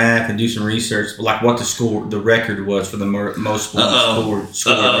do the math and do some research, what the record was for the most points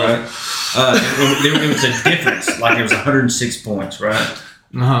scored, right? There was a difference, it was 106 points, right?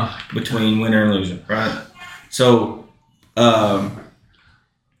 Between winner and loser, right? So,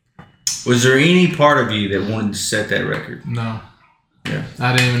 was there any part of you that wanted to set that record? No. Yeah.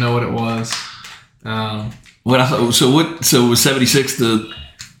 I didn't even know what it was. So it was 76 to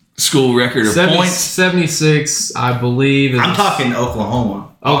school record of points? 76, I believe. I'm talking Oklahoma.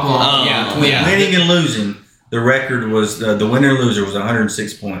 Oklahoma, Winning and losing. The record was the winner and loser was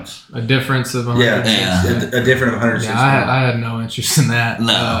 106 points. A difference of 106. Yeah. A difference of 106 Yeah, points. I had no interest in that. No.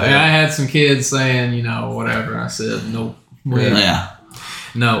 And I had some kids saying, whatever. I said, nope. Yeah.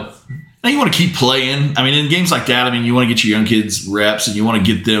 No. Now you want to keep playing. I mean, in games like that, you want to get your young kids reps and you want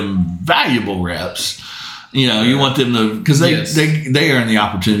to get them valuable reps. You want them to, because they earn the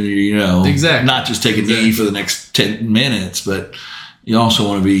opportunity, exactly. not just take a knee for the next 10 minutes, but you also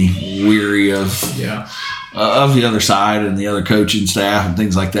want to be weary of the other side and the other coaching staff and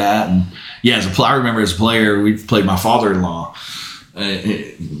things like that. And I remember as a player, we played my father-in-law.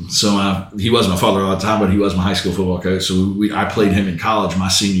 So he wasn't my father all the time, but he was my high school football coach. So I played him in college my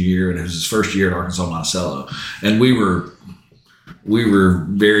senior year, and it was his first year at Arkansas Monticello. And we were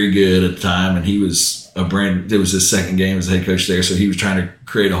very good at the time, and he was it was his second game as head coach there, so he was trying to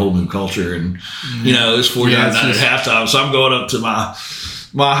create a whole new culture. And it was 49-9 at halftime, so I'm going up to my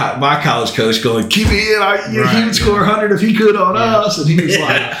college coach going, keep it in. He would score 100 if he could on us. And he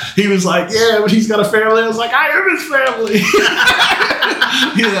was like, yeah, but he's got a family. I was like, I am his family.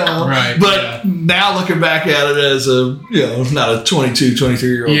 Right. But now looking back at it as not a 22,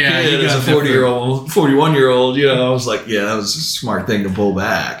 23-year-old kid, as a 40-year-old, 41-year-old, I was like, that was a smart thing to pull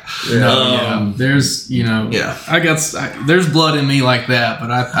back. There's, there's blood in me like that, but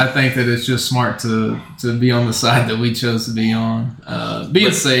I think that it's just smart to be on the side that we chose to be on.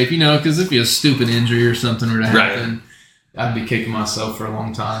 Being safe, because if a stupid injury or something were to happen, I'd be kicking myself for a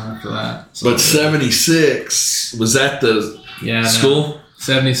long time after that. So, but 76, was that the school?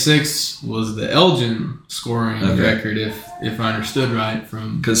 76 was the Elgin scoring record, if I understood right.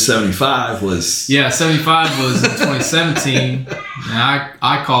 Because 75 was... 75 was in 2017. And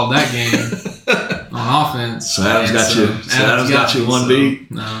I called that game on offense. So Adam's got you one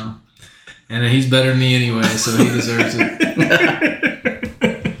beat. No. And he's better than me anyway, so he deserves it.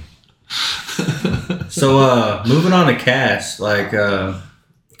 So, moving on to Cass,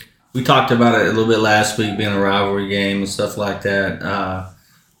 we talked about it a little bit last week, being a rivalry game and stuff like that.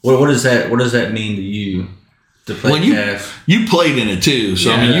 What does that mean to you to play Cass? You played in it too,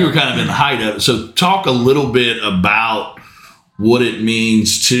 so you were kind of in the height of it. So, talk a little bit about what it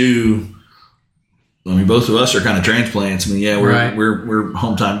means to. Both of us are kind of transplants. We're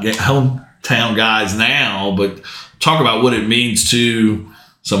hometown guys now, but talk about what it means to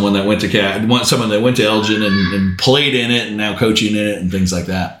someone that went to Elgin and played in it and now coaching in it and things like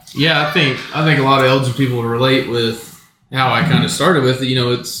that. Yeah, I think a lot of Elgin people will relate with how I kind of started with it.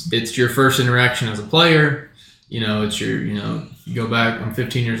 It's your first interaction as a player. It's your, you go back, I'm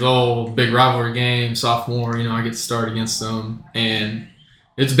 15 years old, big rivalry game, sophomore, I get to start against them. And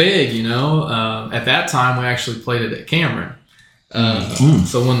it's big, At that time, we actually played it at Cameron.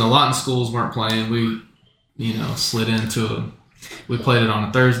 So when the Lawton schools weren't playing, we, slid into we played it on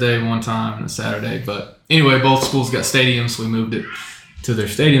a Thursday one time and a Saturday. But anyway, both schools got stadiums, so we moved it to their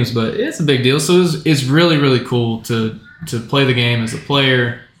stadiums. But it's a big deal. So it's really, really cool to play the game as a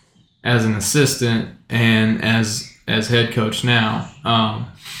player, as an assistant, and as head coach now.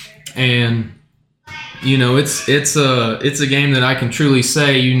 It's a game that I can truly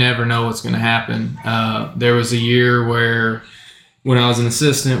say you never know what's going to happen. There was a year where when I was an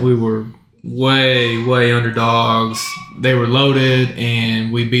assistant, we were way underdogs. They were loaded,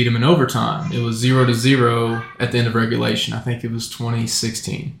 and we beat them in overtime. It was 0-0 at the end of regulation. I think it was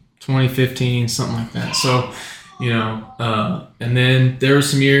 2016, 2015, something like that. So, and then there were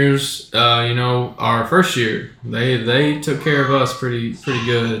some years, our first year, they took care of us pretty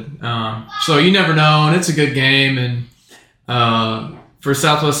good. So you never know, and it's a good game. And for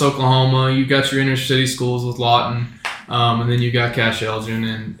Southwest Oklahoma, you got your inner city schools with Lawton. And then you got Cash Elgin,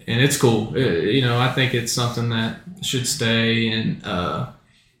 and it's cool. I think it's something that should stay and,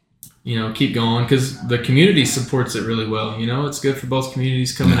 keep going because the community supports it really well. It's good for both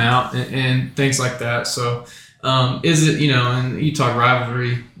communities coming out and things like that. So, is it, and you talk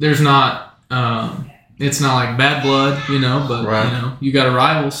rivalry, there's not, it's not like bad blood, but, right. You got a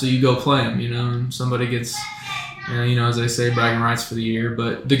rival, so you go play them, and somebody gets, as they say, bragging rights for the year.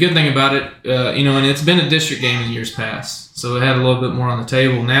 But the good thing about it, and it's been a district game in years past, so it had a little bit more on the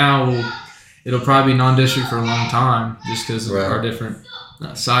table. Now it'll probably be non-district for a long time just because of our different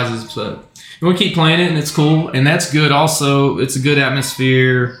sizes. But we'll keep playing it, and it's cool, and that's good. Also, it's a good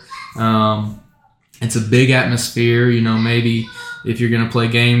atmosphere. It's a big atmosphere. Maybe if you're going to play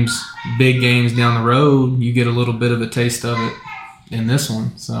big games down the road, you get a little bit of a taste of it in this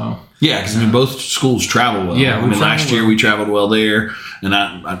one. So. Yeah, because both schools travel well. Yeah, last year we traveled well there, and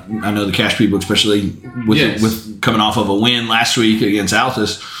I know the Cash people, especially with coming off of a win last week against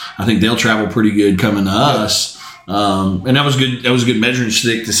Altus, I think they'll travel pretty good coming to us. And that was good. That was a good measuring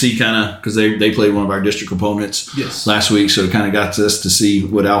stick to see kind of because they played one of our district opponents last week, so it kind of got us to see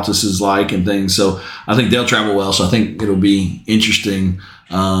what Altus is like and things. So I think they'll travel well. So I think it'll be interesting.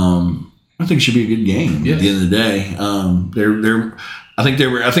 I think it should be a good game at the end of the day. I think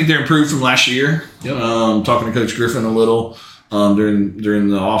they're improved from last year. Talking to Coach Griffin a little during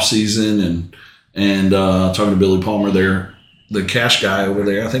the off season and talking to Billy Palmer, the cash guy over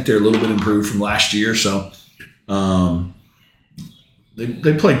there. I think they're a little bit improved from last year. So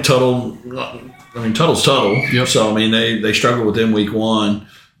they played Tuttle. I mean, Tuttle's Tuttle. Yep. So I mean, they struggled with them week 1,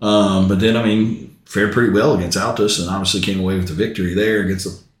 but then I mean, fared pretty well against Altus, and obviously came away with the victory there against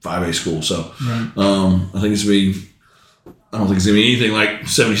the 5A school. So I think it's gonna be. I don't think it's gonna be anything like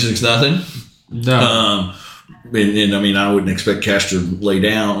 76-0. No. And I mean, I wouldn't expect Cash to lay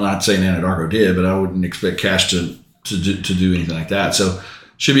down. I'm not saying Anadarko did, but I wouldn't expect Cash to do anything like that. So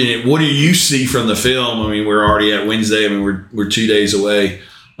should be. What do you see from the film? I mean, we're already at Wednesday. I mean, we're 2 days away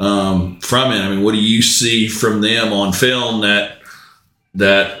from it. I mean, what do you see from them on film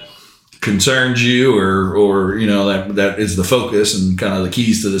that concerns you, or you know that is the focus and kind of the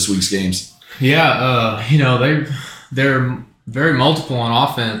keys to this week's games? Yeah, you know they're very multiple on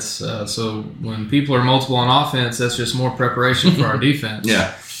offense. So when people are multiple on offense, that's just more preparation for our defense.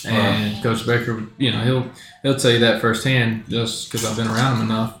 Yeah. And Coach Baker, you know, he'll tell you that firsthand just because I've been around him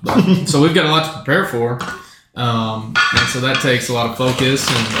enough. But, so we've got a lot to prepare for. And so that takes a lot of focus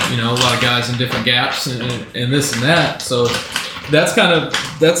and, you know, a lot of guys in different gaps and this and that. So that's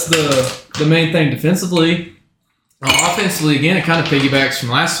the main thing defensively. Offensively, again, it kind of piggybacks from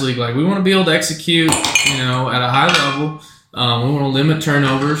last week. Like, we want to be able to execute, you know, at a high level. We want to limit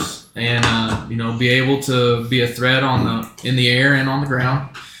turnovers and, you know, be able to be a threat in the air and on the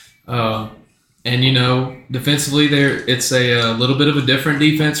ground. And, you know, defensively, it's a little bit of a different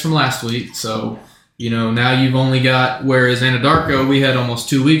defense from last week. So, you know, now you've only got, whereas Anadarko, we had almost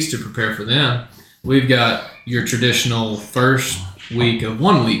 2 weeks to prepare for them. We've got your traditional first week of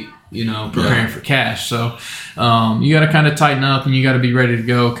 1 week, you know, preparing for Cash. So you got to kind of tighten up and you got to be ready to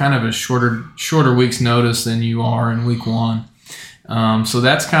go kind of a shorter week's notice than you are in week 1. So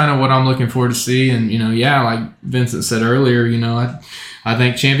that's kind of what I'm looking forward to see. And, you know, like Vincent said earlier, you know, I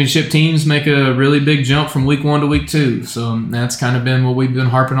think championship teams make a really big jump from week 1 to week 2. So that's kind of been what we've been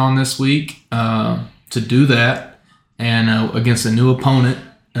harping on this week to do that and against a new opponent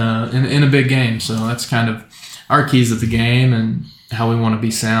in a big game. So that's kind of our keys of the game and how we want to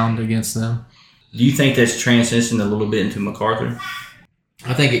be sound against them. Do you think that's transitioned a little bit into MacArthur?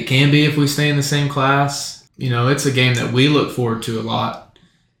 I think it can be if we stay in the same class. You know, it's a game that we look forward to a lot.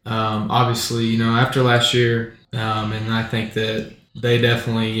 Obviously, you know, after last year, and I think that they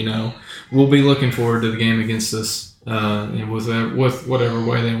definitely, you know, will be looking forward to the game against us with whatever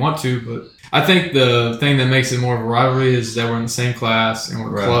way they want to. But I think the thing that makes it more of a rivalry is that we're in the same class and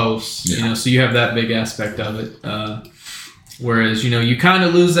we're close. Yeah. You know, so you have that big aspect of it. Whereas, you know, you kind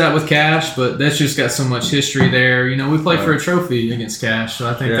of lose that with Cash, but that's just got so much history there. You know, we play for a trophy against Cash, so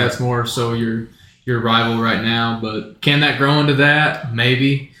I think that's more so your rival right now. But can that grow into that?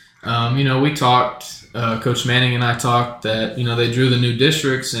 Maybe. You know, we talked, Coach Manning and I talked that, you know, they drew the new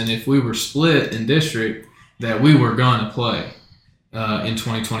districts, and if we were split in district, that we were going to play in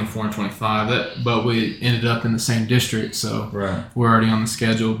 2024 and 25. But we ended up in the same district, so we're already on the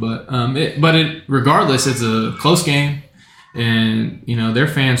schedule. But regardless, it's a close game. And, you know, their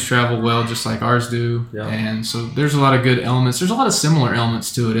fans travel well just like ours do. Yeah. And so there's a lot of good elements. There's a lot of similar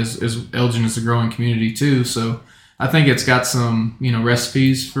elements to it as Elgin is a growing community too. So I think it's got some, you know,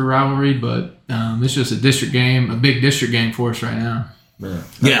 recipes for rivalry, but it's just a district game, a big district game for us right now.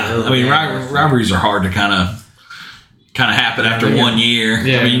 Yeah. I mean, rivalries are hard to kind of happen after 1 year.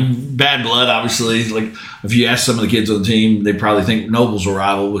 Yeah. I mean, bad blood, obviously. Like, if you ask some of the kids on the team, they probably think Noble's a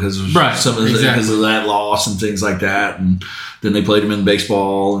rival because of because of that loss and things like that. And then they played them in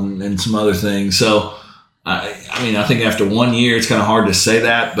baseball and some other things. So, I mean, I think after 1 year, it's kind of hard to say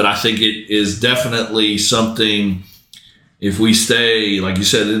that. But I think it is definitely something, if we stay, like you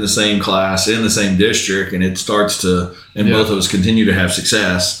said, in the same class, in the same district, and it starts to, and both of us continue to have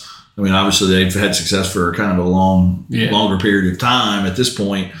success. I mean, obviously they've had success for kind of a longer period of time at this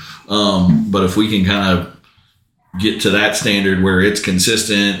point. But if we can kind of get to that standard where it's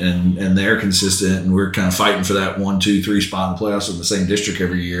consistent and they're consistent and we're kind of fighting for that 1, 2, 3 spot in the playoffs in the same district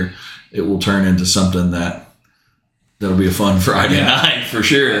every year, it will turn into something that'll be a fun Friday night for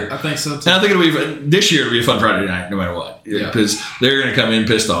sure. I think so too. And I think this year it'll be a fun Friday night no matter what. Because they're going to come in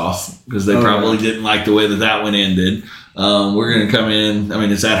pissed off because they probably didn't like the way that one ended. We're going to come in. I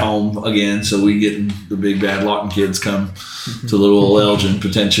mean, it's at home again, so we getting the big bad Lawton kids come to little old Elgin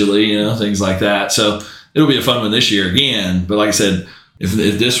potentially, things like that. So it'll be a fun one this year again. But like I said, if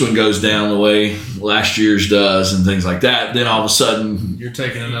this one goes down the way last year's does and things like that, then all of a sudden you're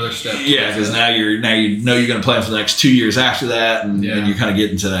taking another step. Yeah, because now you know you're going to plan for the next 2 years after that, and you're kind of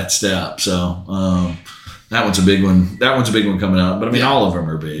getting to that step. So that one's a big one. That one's a big one coming up. But I mean, all of them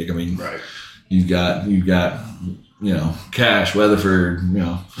are big. I mean, you've got Cash, Weatherford,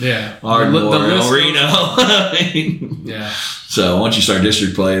 Ardmore, Reno. Yeah. So once you start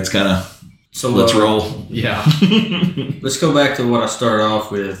district play, it's kind of let's roll. Yeah. Let's go back to what I started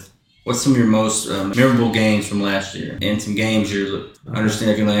off with. What's some of your most memorable games from last year? And some games I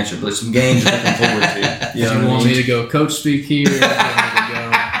understand if you're going to answer, but some games you're looking forward to. Do you want me to go coach speak here?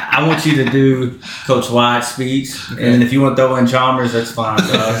 I want you to do Coach Wyatt speech. Okay. And if you want to throw in Chalmers, that's fine. Okay.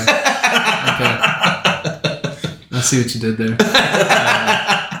 I see what you did there.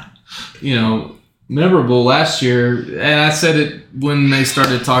 Memorable last year, and I said it when they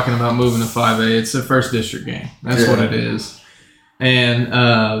started talking about moving to 5A. It's the first district game. That's what it is. And,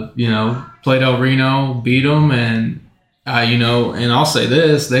 played El Reno, beat them, and, and I'll say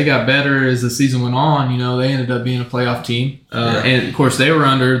this, they got better as the season went on. They ended up being a playoff team. And, of course, they were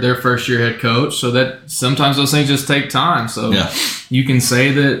under their first-year head coach, so that sometimes those things just take time. So you can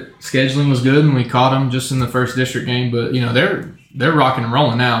say that scheduling was good and we caught them just in the first district game, but, they're rocking and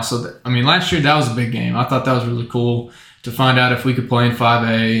rolling now. So, last year that was a big game. I thought that was really cool to find out if we could play in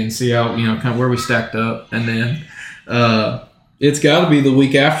 5A and see how, kind of where we stacked up. And then it's got to be the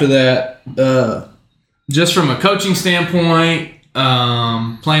week after that, just from a coaching standpoint,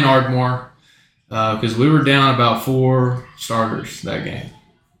 playing Ardmore, because we were down about 4 starters that game.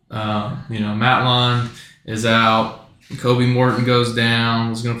 Matt Lund is out. Kobe Morton goes down,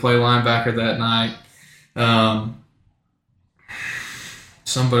 was going to play linebacker that night.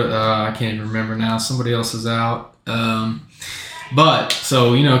 Somebody, I can't even remember now. Somebody else is out. But,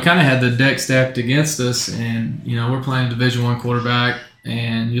 so, kind of had the deck stacked against us. And, we're playing Division I quarterback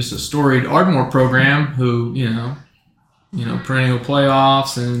and just a storied Ardmore program who, perennial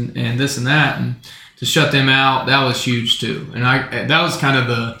playoffs and this and that. And to shut them out, that was huge too. And that was kind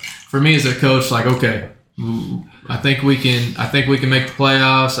of for me as a coach, like, okay, I think we can make the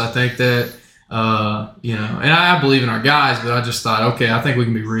playoffs. I think that, and I believe in our guys, but I just thought, okay, I think we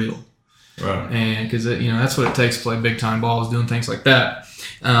can be real. Right. And because, that's what it takes to play big time ball, is doing things like that.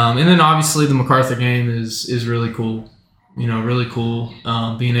 And then obviously the MacArthur game is really cool. Really cool.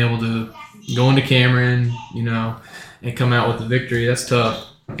 Being able to go into Cameron, and come out with the victory, that's tough.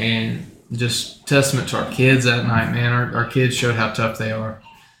 And just testament to our kids that night, man. Our kids showed how tough they are.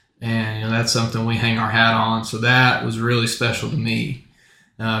 And, that's something we hang our hat on. So that was really special to me.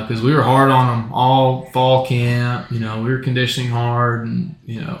 Because we were hard on them all fall camp. We were conditioning hard, and,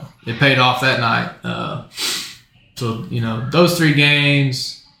 it paid off that night. So, those 3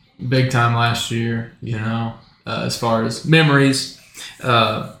 games, big time last year, as far as memories.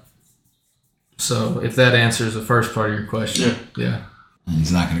 So if that answers the first part of your question. Yeah.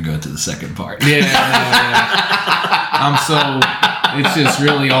 He's not going to go to the second part. Yeah. It's just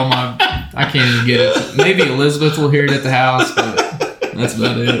really I can't even get it. Maybe Elizabeth will hear it at the house, but that's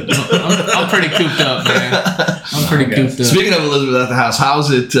about it. I'm pretty cooped up, man. I'm pretty cooped up. Speaking of Elizabeth at the house, how's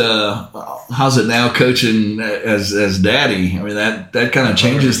it now coaching as daddy? I mean, that kind of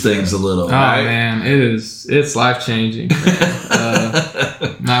changes things a little. Oh, right? Man, it's life changing.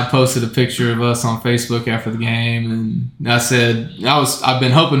 I posted a picture of us on Facebook after the game, and I said I've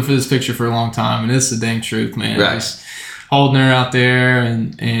been hoping for this picture for a long time, and it's the dang truth, man. Right. Just holding her out there,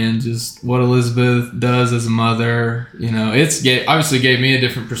 and just what Elizabeth does as a mother, obviously gave me a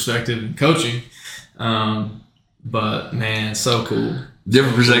different perspective in coaching. But man, so cool.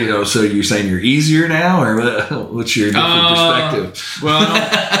 Different perspective. So you're saying you're easier now, or what's your different perspective? Well,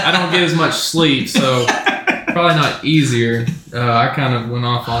 I don't get as much sleep, so probably not easier. I kind of went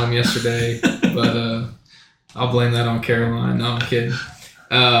off on him yesterday, but I'll blame that on Caroline. No, I'm kidding.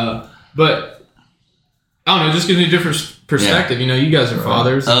 But I don't know, just gives me a different perspective. You guys are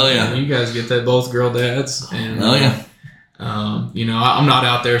fathers. Oh yeah. You guys get that, both girl dads. And, oh yeah. I'm not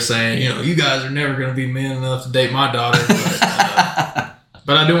out there saying, you guys are never going to be men enough to date my daughter.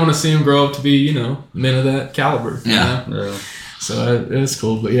 But I do want to see them grow up to be, men of that caliber. Yeah. So it's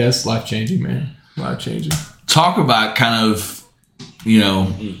cool. But yeah, it's life changing, man. Life changing. Talk about kind of,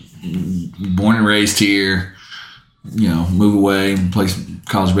 born and raised here, move away and play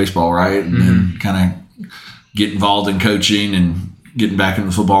college baseball, right? And then kind of get involved in coaching and getting back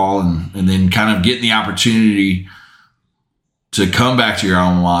into football, and then kind of getting the opportunity to come back to your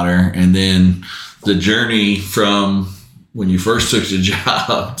alma mater, and then the journey from when you first took the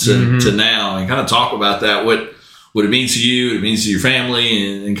job to now, and kind of talk about that, what it means to you, what it means to your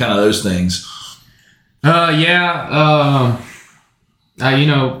family, and kind of those things. I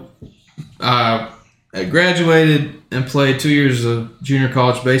graduated and played 2 years of junior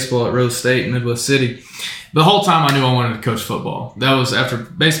college baseball at Rose State in Midwest City. The whole time I knew I wanted to coach football. That was after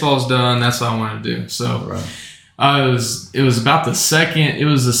baseball was done. That's what I wanted to do. So it was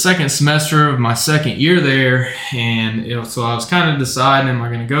the second semester of my second year there. And so I was kind of deciding, am I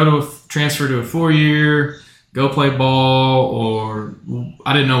going to go to transfer to a 4-year, go play ball, or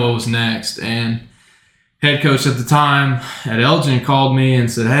I didn't know what was next. And head coach at the time at Elgin called me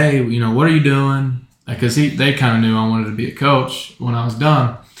and said, hey, what are you doing? Because they kind of knew I wanted to be a coach when I was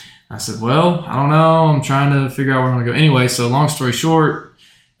done. I said, well, I don't know. I'm trying to figure out where I'm going to go. Anyway, so long story short,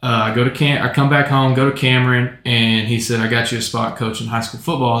 I come back home, go to Cameron, and he said, I got you a spot coaching high school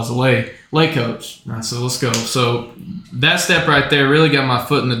football as a lay coach. And I said, let's go. So that step right there really got my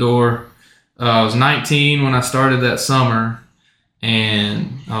foot in the door. I was 19 when I started that summer,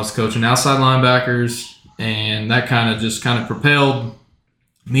 and I was coaching outside linebackers, and that kind of propelled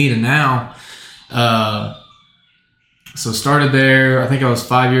me to now. So started there. I think I was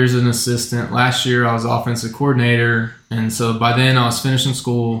 5 years as an assistant. Last year I was offensive coordinator. And so by then I was finishing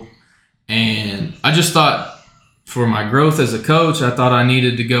school. And I just thought for my growth as a coach, I thought I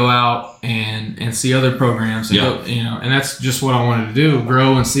needed to go out and see other programs. And go, and that's just what I wanted to do,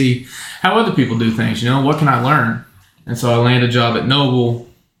 grow and see how other people do things. What can I learn? And so I landed a job at Noble,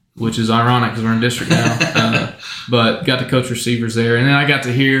 which is ironic because we're in district now. But got to coach receivers there. And then I got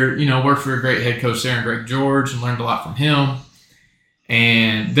to hear, work for a great head coach there in Greg George, and learned a lot from him.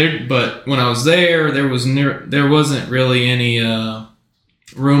 But when I was there, there wasn't really any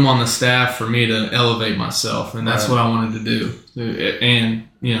room on the staff for me to elevate myself. And that's what I wanted to do. And,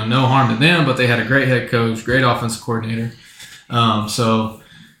 no harm to them, but they had a great head coach, great offensive coordinator. So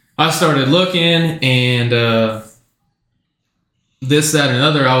I started looking, and this, that, and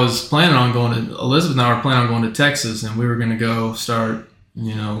other, I was planning on going to, Elizabeth and I were planning on going to Texas, and we were going to go start,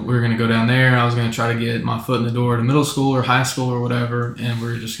 we were going to go down there. I was going to try to get my foot in the door to middle school or high school or whatever, and we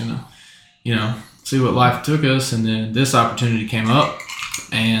were just going to, see what life took us. And then this opportunity came up,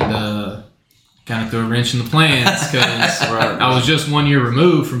 and kind of threw a wrench in the plans because I was just 1 year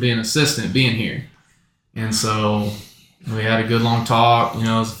removed from being an assistant, being here. And so we had a good long talk,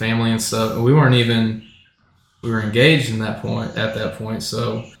 as a family and stuff. We were engaged at that point.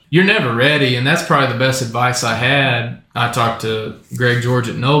 So you're never ready. And that's probably the best advice I had. I talked to Greg George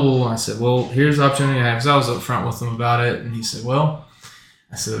at Noble. I said, well, here's the opportunity I have. Because I was up front with him about it. And he said, well,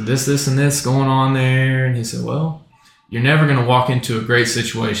 I said, this, and this going on there. And he said, well, you're never going to walk into a great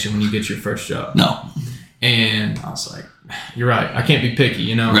situation when you get your first job. No. And I was like, you're right. I can't be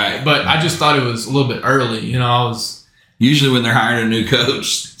picky, Right. But I just thought it was a little bit early. I was... Usually when they're hiring a new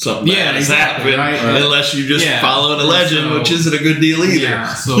coach, something bad has happened, right? Unless you just following a legend, which isn't a good deal either.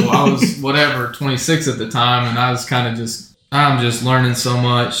 Yeah, so I was 26 at the time, and I was kind of I'm just learning so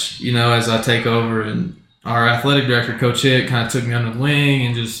much, as I take over. And our athletic director, Coach Hitt, kind of took me under the wing,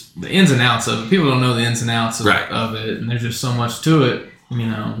 and just the ins and outs of it. People don't know the ins and outs of it, and there's just so much to it,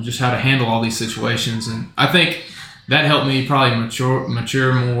 just how to handle all these situations. And I think that helped me probably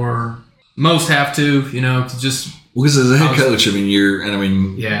mature more. Most have to, just... Because as a head coach, you're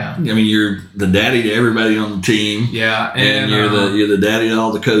the daddy to everybody on the team. Yeah, and you're the daddy to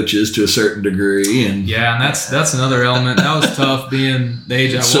all the coaches to a certain degree. And that's another element. That was tough being the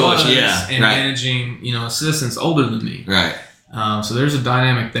age I was, and managing assistants older than me. Right. So there's a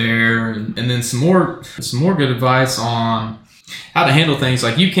dynamic there, and then some more good advice on how to handle things.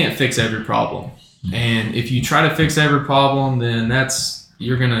 Like, you can't fix every problem, and if you try to fix every problem, then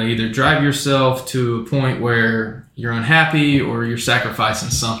you're going to either drive yourself to a point where you're unhappy, or you're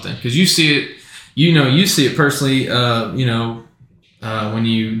sacrificing something. Because you see it, you see it personally, when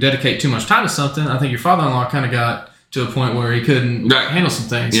you dedicate too much time to something. I think your father-in-law kind of got to a point where he couldn't handle some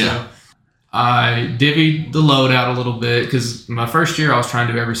things. Yeah. So I divvied the load out a little bit, because my first year I was trying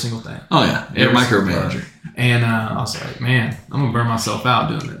to do every single thing. Oh, yeah. You're a micromanager. And I was like, man, I'm going to burn myself out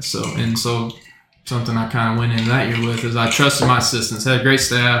doing this. So something I kind of went in that year with is I trusted my assistants. Had a great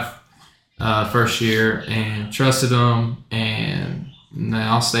staff first year, and trusted them, and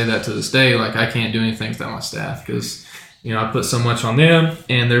I'll say that to this day. Like, I can't do anything without my staff, because I put so much on them,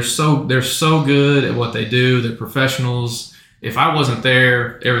 and they're so good at what they do. They're professionals. If I wasn't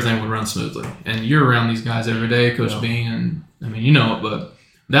there, everything would run smoothly. And you're around these guys every day, Coach Bean, and it. But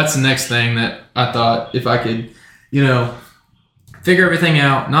that's the next thing that I thought, if I could, figure everything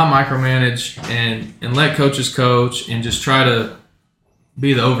out, not micromanage, and let coaches coach, and just try to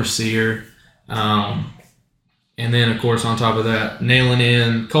be the overseer. And then, of course, on top of that, nailing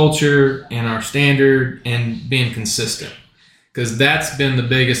in culture and our standard and being consistent. Because that's been the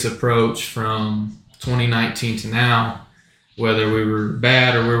biggest approach from 2019 to now. Whether we were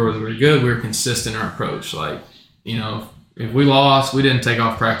bad or whether we were good, we were consistent in our approach. Like, if we lost, we didn't take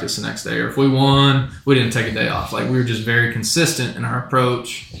off practice the next day. Or if we won, we didn't take a day off. Like, we were just very consistent in our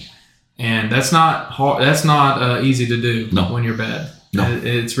approach. And that's not hard. That's not easy to do when you're bad. No.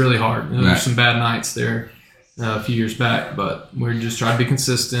 It's really hard. There's some bad nights there a few years back, but we're just trying to be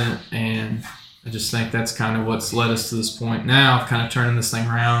consistent. And I just think that's kind of what's led us to this point now of kind of turning this thing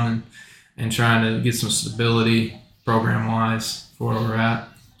around and trying to get some stability program-wise for where we're at.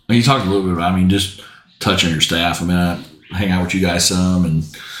 Well, you talked a little bit about, just touch on your staff. I hang out with you guys some and,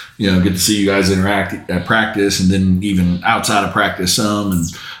 get to see you guys interact at practice and then even outside of practice some. And,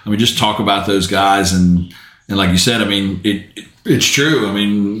 just talk about those guys. And like you said, it's true.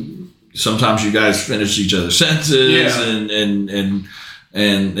 Sometimes you guys finish each other's sentences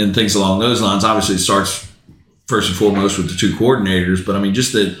and things along those lines. Obviously, it starts first and foremost with the two coordinators, but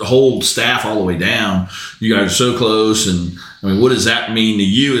just the whole staff all the way down. You guys are so close, and what does that mean to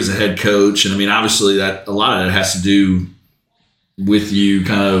you as a head coach? And obviously, that a lot of that has to do with you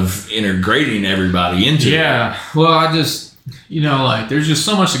kind of integrating everybody into it. Yeah, well, I just there's just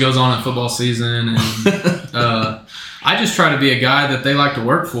so much that goes on in football season, and I just try to be a guy that they like to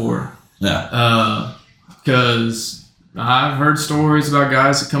work for. Yeah, because I've heard stories about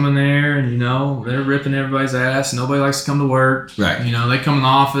guys that come in there and, they're ripping everybody's ass. Nobody likes to come to work. Right. They come in the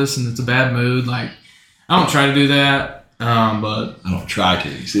office and it's a bad mood. Like, I don't try to do that, but... I don't try to.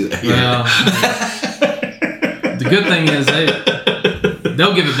 You see that? Well, the good thing is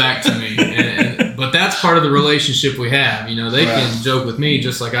they'll give it back to me. But that's part of the relationship we have. They can joke with me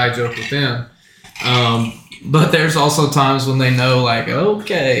just like I joke with them. But there's also times when they know, like,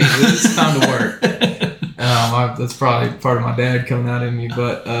 okay, it's time to work. That's probably part of my dad coming out in me,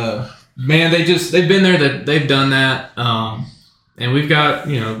 but man, they've been there, they've done that, and we've got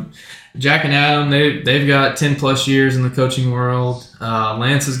Jack and Adam, they've got 10 plus years in the coaching world.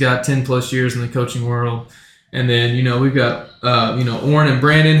 Lance has got 10 plus years in the coaching world, and then we've got Orrin and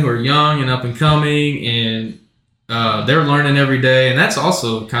Brandon who are young and up and coming, and they're learning every day, and that's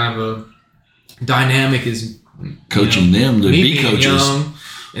also kind of a dynamic is coaching them to be coaches. Young,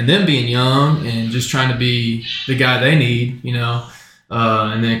 and them being young and just trying to be the guy they need,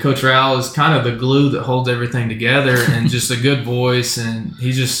 and then Coach Raul is kind of the glue that holds everything together and just a good voice, and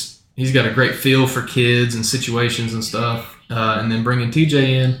he's got a great feel for kids and situations and stuff, and then bringing TJ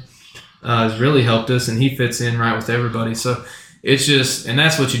in has really helped us, and he fits in right with everybody. So it's just, and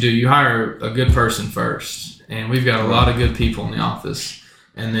that's what you do. You hire a good person first, and we've got a lot of good people in the office,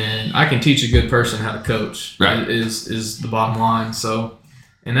 and then I can teach a good person how to coach. Right, is the bottom line. So.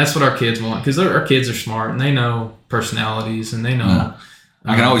 And that's what our kids want, because our kids are smart and they know personalities and they know. Yeah.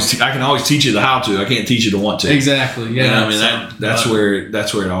 I can always teach you the how to. I can't teach you the want to. Exactly. Yeah. That's where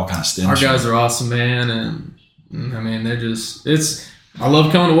it all kind of stems. Our guys are awesome, man, and they're just. I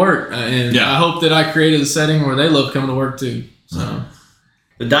love coming to work, and I hope that I created a setting where they love coming to work too. So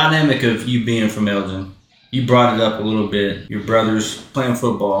the dynamic of you being from Elgin. You brought it up a little bit. Your brother's playing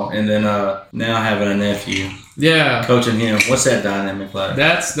football, and then now having a nephew. Yeah, coaching him. What's that dynamic like?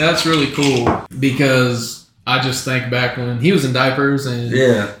 That's really cool, because I just think back when he was in diapers and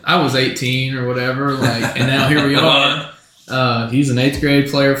I was 18 or whatever. And now here we are. He's an 8th grade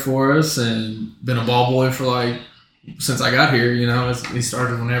player for us and been a ball boy for since I got here. He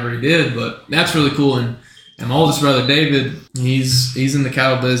started whenever he did, but that's really cool. And my oldest brother, David, he's in the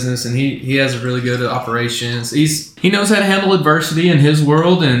cattle business, and he has a really good operations. He knows how to handle adversity in his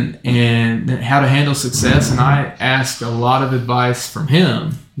world and how to handle success. And I ask a lot of advice from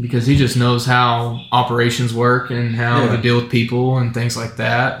him, because he just knows how operations work and how to deal with people and things like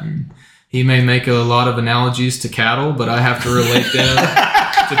that. And he may make a lot of analogies to cattle, but I have to relate them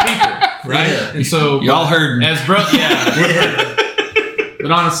to people, right? Yeah. And so y'all heard as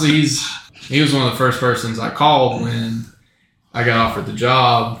but honestly, he was one of the first persons I called when I got offered the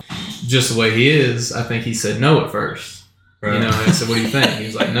job. Just the way he is, I think he said no at first. Right. And I said, "What do you think?" He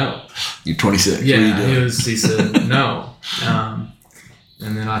was like, "No." You're 26. Yeah, he said no.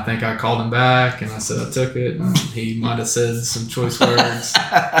 And then I think I called him back, and I said I took it. And he might have said some choice words.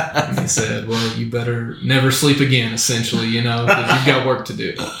 And he said, "Well, you better never sleep again," essentially, because you've got work to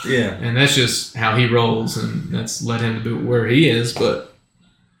do. Yeah. And that's just how he rolls, and that's led him to be where he is. But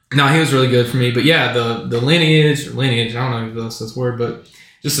no, he was really good for me. But yeah, the lineage, I don't know if that's the word, but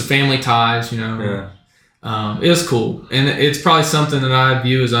just the family ties, it was cool. And it's probably something that I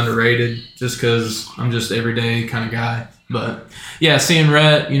view as underrated, just because I'm just everyday kind of guy. But yeah, seeing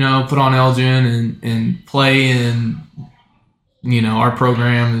Rhett, put on Elgin and play in, our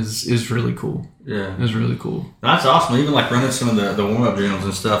program is really cool. Yeah. It's really cool. That's awesome. Even like running some of the warm-up drills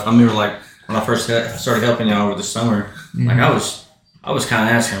and stuff. I remember like when I first started helping y'all over the summer, like I was kind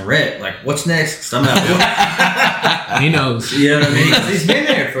of asking Rhett, like, what's next? 'Cause I'm not He knows. You know what I mean? 'Cause he's been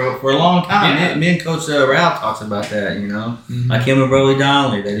there for a long time. Yeah. Me and Coach Rao talks about that, Like him and Broly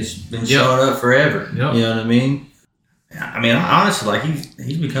Donnelly, they just been showing up forever. Yep. You know what I mean? I mean, honestly, like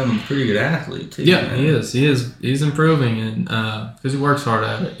he's become a pretty good athlete too. Yeah, man. He is. He's improving, and because he works hard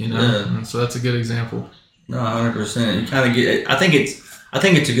at it, Yeah. And so that's a good example. No, 100%. You kind of get. I think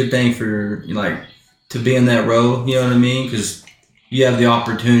it's a good thing for to be in that role. You know what I mean? Because you have the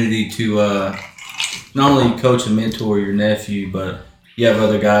opportunity to not only coach and mentor your nephew, but you have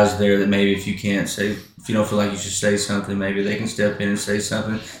other guys there that maybe if you don't feel like you should say something, maybe they can step in and say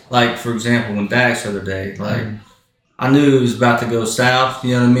something. Like for example, when Dax the other day, I knew it was about to go south,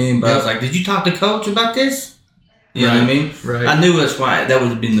 you know what I mean? But I was like, did you talk to Coach about this? You know what I mean? Right. I knew that's why that would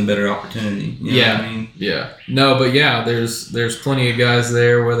have been the better opportunity. You know what I mean? Yeah. No, but yeah, there's plenty of guys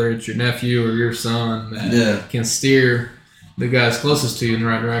there, whether it's your nephew or your son, that can steer the guys closest to you in the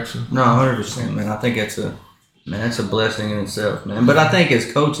right direction. No, 100%, man. I think that's a blessing in itself, man. But I think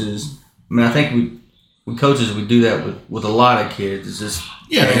as coaches, I think we coaches, we do that with a lot of kids. It's just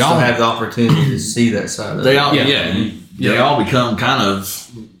they all have the opportunity to see that side of it. They all become kind of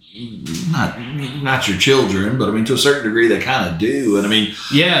not your children, but I mean to a certain degree they kind of do. And I mean,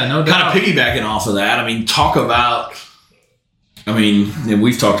 no doubt. Kind of piggybacking off of that. I mean, talk about. I mean, and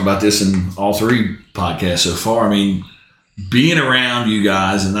we've talked about this in all 3 podcasts so far. I mean, being around you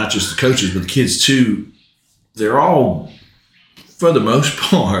guys and not just the coaches but the kids too. They're all, for the most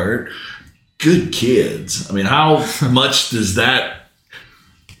part, good kids. I mean, how much does that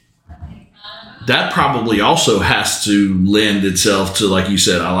probably also has to lend itself to, like you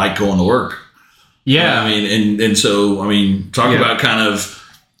said, I like going to work. Yeah. I mean, and so, I mean, talk about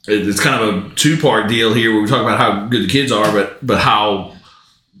it's kind of a 2-part deal here where we talk about how good the kids are, but how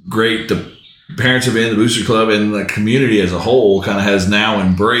great the parents have been, the Booster Club, and the community as a whole kind of has now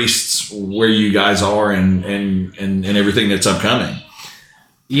embraced where you guys are and everything that's upcoming.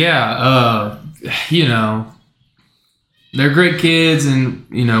 Yeah. They're great kids, and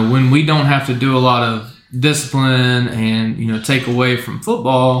when we don't have to do a lot of discipline and take away from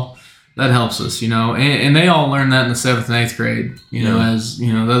football, that helps us. And they all learn that in the 7th and 8th grade. As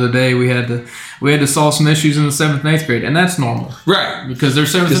the other day we had to solve some issues in the 7th and 8th grade, and that's normal, right? Because they're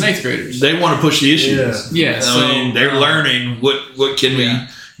 7th and 8th graders. They want to push the issues. Yeah. I mean, they're learning what can we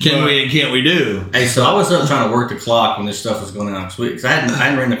and can't we do. Hey, so I was up trying to work the clock when this stuff was going on this week because I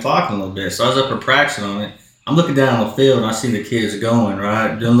hadn't ran the clock in a little bit, so I was up for practicing on it. I'm looking down on the field and I see the kids going,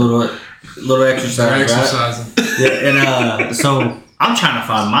 right, doing a little exercise, exercising. Right? Yeah, and so I'm trying to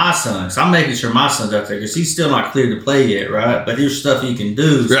find my son. So I'm making sure my son's out there because he's still not cleared to play yet, right? But there's stuff he can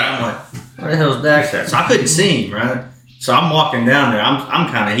do. So I'm like, where the hell's Dax at? So I couldn't see him, right? So I'm walking down there.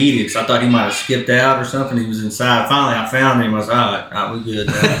 I'm kind of heated because I thought he might have skipped out or something. He was inside. Finally, I found him. I was like, all right, we good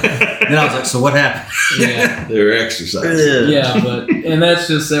now. Then I was like, so what happened? Yeah. They were exercising. Yeah, and that's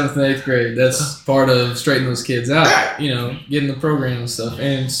just 7th and 8th grade. That's part of straightening those kids out, getting the program and stuff.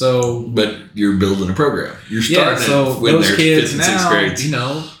 And so... But you're building a program. You're starting when those they're kids 5th and now, 6th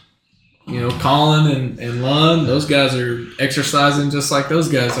grades. Colin and Lund, those guys are exercising just like those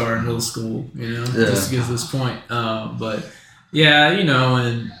guys are in middle school, just to get to this point. But yeah,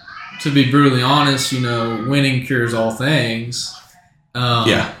 and to be brutally honest, winning cures all things.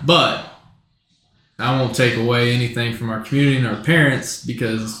 But I won't take away anything from our community and our parents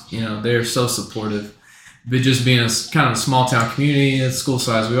because, they're so supportive. But just being a kind of a small town community, at school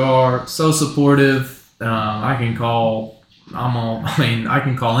size we are, so supportive. I can call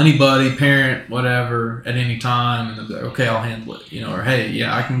anybody, parent, whatever, at any time, and they'll be like, okay, I'll handle it, or hey,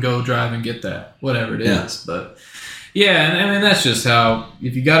 I can go drive and get that, whatever it is. But yeah, and I mean that's just how.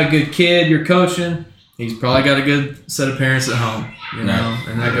 If you got a good kid you're coaching, he's probably got a good set of parents at home, and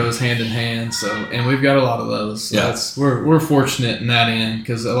that goes hand in hand. So, and we've got a lot of those. So we're fortunate in that end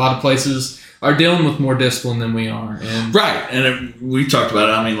because a lot of places are dealing with more discipline than we are. And right, and we talked about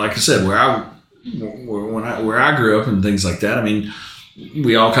it. I mean, like I said, where I grew up and things like that. I mean,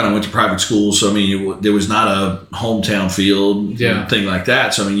 we all kind of went to private schools, so I mean, there was not a hometown field thing like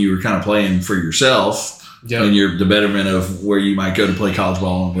that. So I mean, you were kind of playing for yourself. Yep. And you're the betterment of where you might go to play college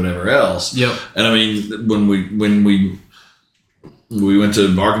ball and whatever else. Yep. And I mean, when we went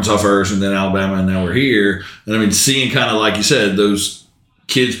to Arkansas first and then Alabama and now we're here. And I mean, seeing kind of like you said, those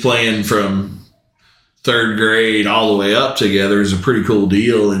kids playing from 3rd grade all the way up together is a pretty cool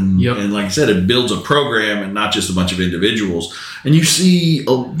deal. And like I said, it builds a program and not just a bunch of individuals. And you see,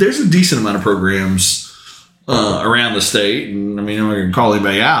 there's a decent amount of programs around the state. And I mean, I'm not going to call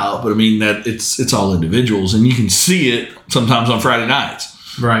anybody out, but I mean that it's all individuals, and you can see it sometimes on Friday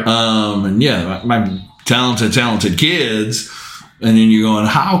nights. Right. And my talented kids. And then you're going,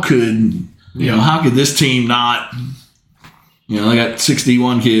 how could this team not, they got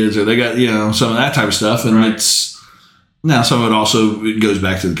 61 kids, or they got, some of that type of stuff. And it's, now some of it also, it goes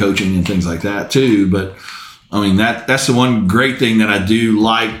back to the coaching and things like that too. But I mean, that's the one great thing that I do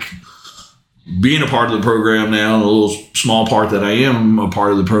like being a part of the program now, a little small part that I am a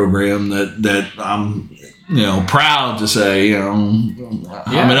part of the program that I'm, proud to say, I'm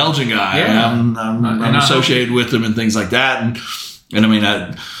an Elgin guy. Yeah. I'm associated with them and things like that. And I mean,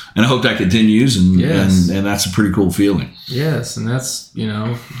 I hope that continues, and that's a pretty cool feeling. Yes, and that's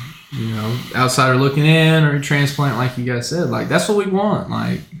outsider looking in, or a transplant, like you guys said, like that's what we want.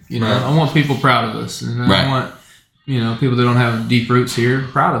 Like I want people proud of us, and I want people that don't have deep roots here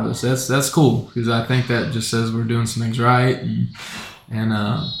proud of us. That's cool, because I think that just says we're doing some things right, and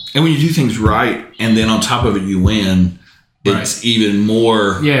when you do things right, and then on top of it you win. It's even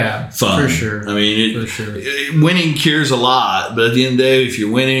more fun. For sure. I mean, winning cures a lot, but at the end of the day, if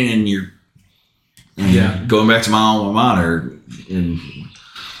you're winning and you're going back to my alma mater, and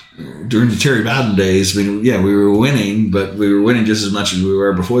during the Terry Bowden days, I mean, we were winning, but we were winning just as much as we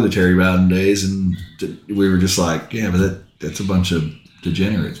were before the Terry Bowden days, and we were just like, but that's a bunch of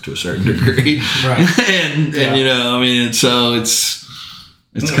degenerates to a certain degree. Right. and I mean, so it's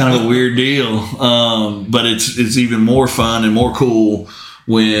kind of a weird deal, but it's even more fun and more cool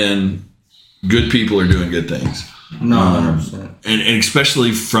when good people are doing good things. No, 100%. And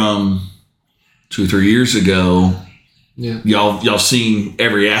especially from 2 or 3 years ago, y'all seen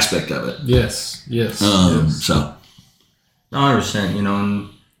every aspect of it. Yes. So, 100%. And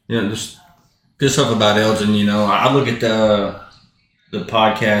there's good stuff about Elgin. I look at the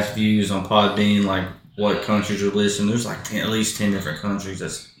podcast views on Podbean, like what countries are listening. There's like at least 10 different countries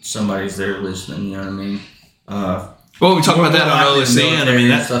that somebody's there listening. You know what I mean? Well, we talk about that on OSN. I mean,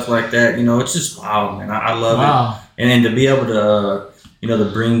 that stuff like that. It's just wild, man. I love it, and to be able to,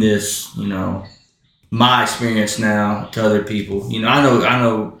 to bring this, my experience now to other people. I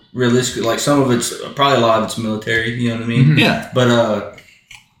know. Realistically, like some of it's probably a lot of it's military. You know what I mean? Yeah. But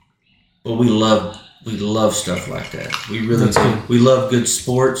we love stuff like that. We really do. Cool. We love good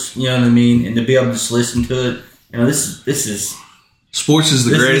sports, you know what I mean? And to be able to just listen to it, this is sports is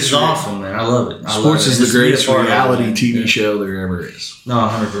the greatest. This is awesome, man. I love it. Sports is the greatest reality TV show there ever is. No,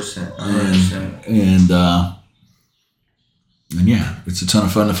 100%. 100%. And it's a ton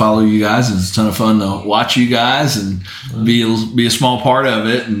of fun to follow you guys, and it's a ton of fun to watch you guys and be a small part of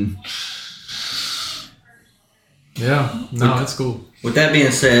it. And it's cool. With that being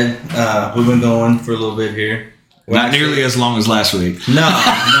said, we've been going for a little bit here. Not nearly as long as last week. No,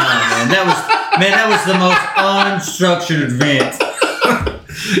 man. That was the most unstructured event.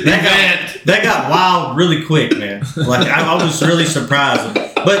 That got wild really quick, man. Like I was really surprised,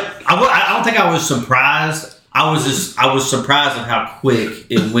 but I don't think I was surprised. I was surprised at how quick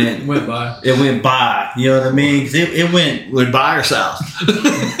it went by. It went by. You know what I mean? 'Cause it went by or south.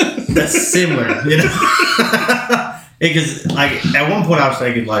 That's similar, Because like at one point I was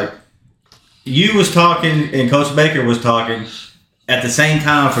thinking like you was talking and Coach Baker was talking at the same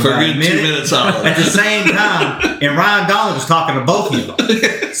time for about a minute. 2 minutes on. At the same time, and Ryan Donald was talking to both of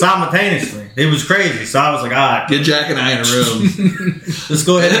you simultaneously. It was crazy. So I was like, all right, get Jack and I in a room. Let's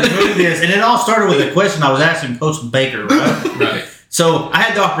go ahead and do this. And it all started with a question I was asking Coach Baker, right? Right. So I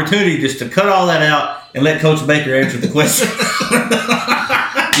had the opportunity just to cut all that out and let Coach Baker answer the question.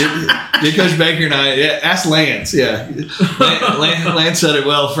 Get Coach Baker and I. Yeah, ask Lance. Yeah, Lance said it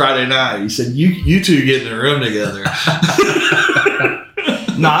well Friday night. He said, "You two get in a room together."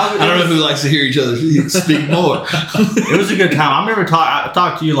 No, I don't know who likes to hear each other speak more. It was a good time. I remember I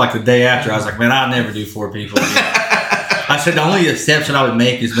talked to you like the day after. I was like, "Man, I'll never do 4 people again." I said the only exception I would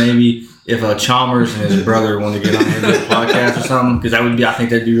make is maybe if Chalmers and his brother want to get on here and do a podcast or something, because that would be. I think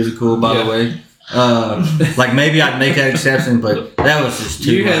that'd be really cool. By the way. Like maybe I'd make that exception, but that was just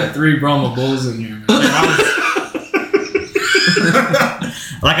too. You had 3 Brahma bulls in here. Man.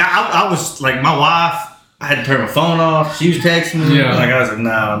 I was like my wife. I had to turn my phone off. She was texting me. Yeah. Like I was like,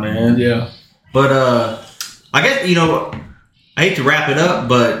 nah, man. Yeah. But I guess I hate to wrap it up,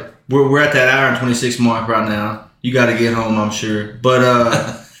 but we're at that hour and 26 mark right now. You got to get home, I'm sure. But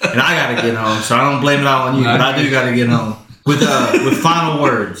and I got to get home, so I don't blame it all on you. But I do got to get home with final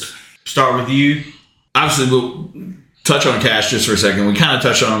words. Start with you. Obviously, we'll touch on Cash just for a second. We kind of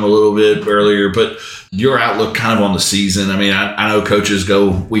touched on him a little bit earlier, but your outlook kind of on the season. I mean, I know coaches go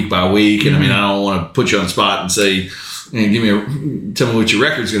week by week, and I mean, I don't want to put you on the spot and say, tell me what your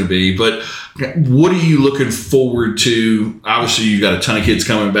record's going to be, but what are you looking forward to? Obviously, you've got a ton of kids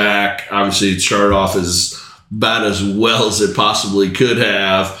coming back. Obviously, it started off about as well as it possibly could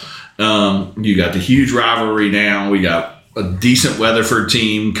have. You got the huge rivalry now. We got a decent Weatherford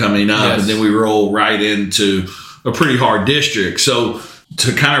team coming up, yes. And then we roll right into a pretty hard district. So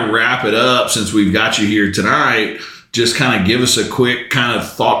to kind of wrap it up, since we've got you here tonight, just kind of give us a quick kind of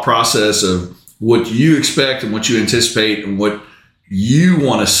thought process of what you expect and what you anticipate and what you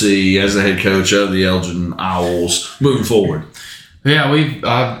want to see as the head coach of the Elgin Owls moving forward. Yeah,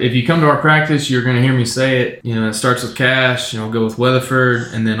 if you come to our practice, you're going to hear me say it. It starts with Cash, go with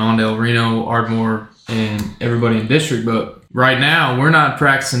Weatherford, and then on to El Reno, Ardmore, and everybody in district. But right now, we're not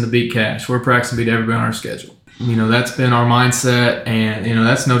practicing to beat Cash. We're practicing to beat everybody on our schedule. That's been our mindset, and,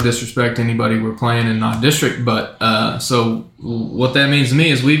 that's no disrespect to anybody we're playing in non-district. But so what that means to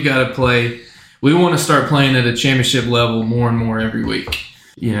me is we've got to play. We want to start playing at a championship level more and more every week.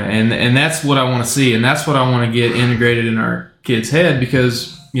 And that's what I want to see, and that's what I want to get integrated in our kids' head,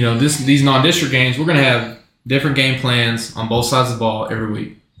 because these non-district games, we're going to have different game plans on both sides of the ball every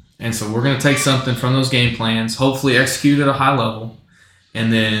week, and so we're going to take something from those game plans, hopefully execute at a high level,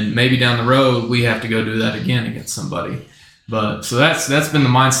 and then maybe down the road we have to go do that again against somebody. But so that's been the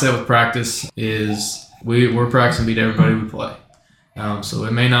mindset with practice, is we're practicing to beat everybody we play. So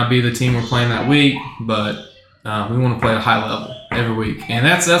it may not be the team we're playing that week, but we want to play at a high level every week, and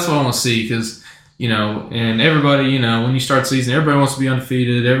that's what I want to see, because and everybody, when you start the season, everybody wants to be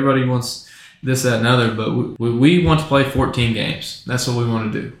undefeated, everybody wants this, that, and other, but we want to play 14 games. That's what we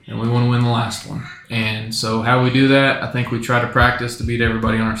want to do, and we want to win the last one. And so how we do that, I think we try to practice to beat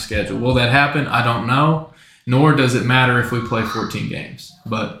everybody on our schedule. Will that happen? I don't know, nor does it matter if we play 14 games,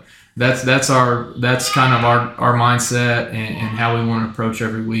 but that's kind of our mindset and how we want to approach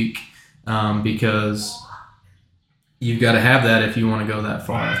every week, because you've got to have that if you want to go that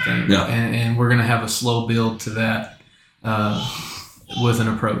far, I think. Yeah. And we're going to have a slow build to that with an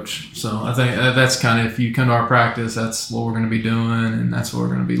approach. So I think that's kind of, if you come to our practice, that's what we're going to be doing, and that's what we're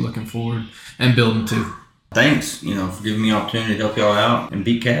going to be looking forward and building to. Thanks, for giving me the opportunity to help y'all out and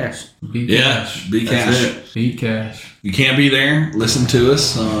beat Cash. Beat Cash. Beat Cash. Beat Cash. You can't be there. Listen to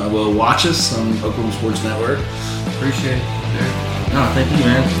us. Watch us on Oklahoma Sports Network. Appreciate it. No, thank you,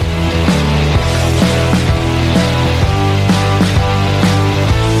 man.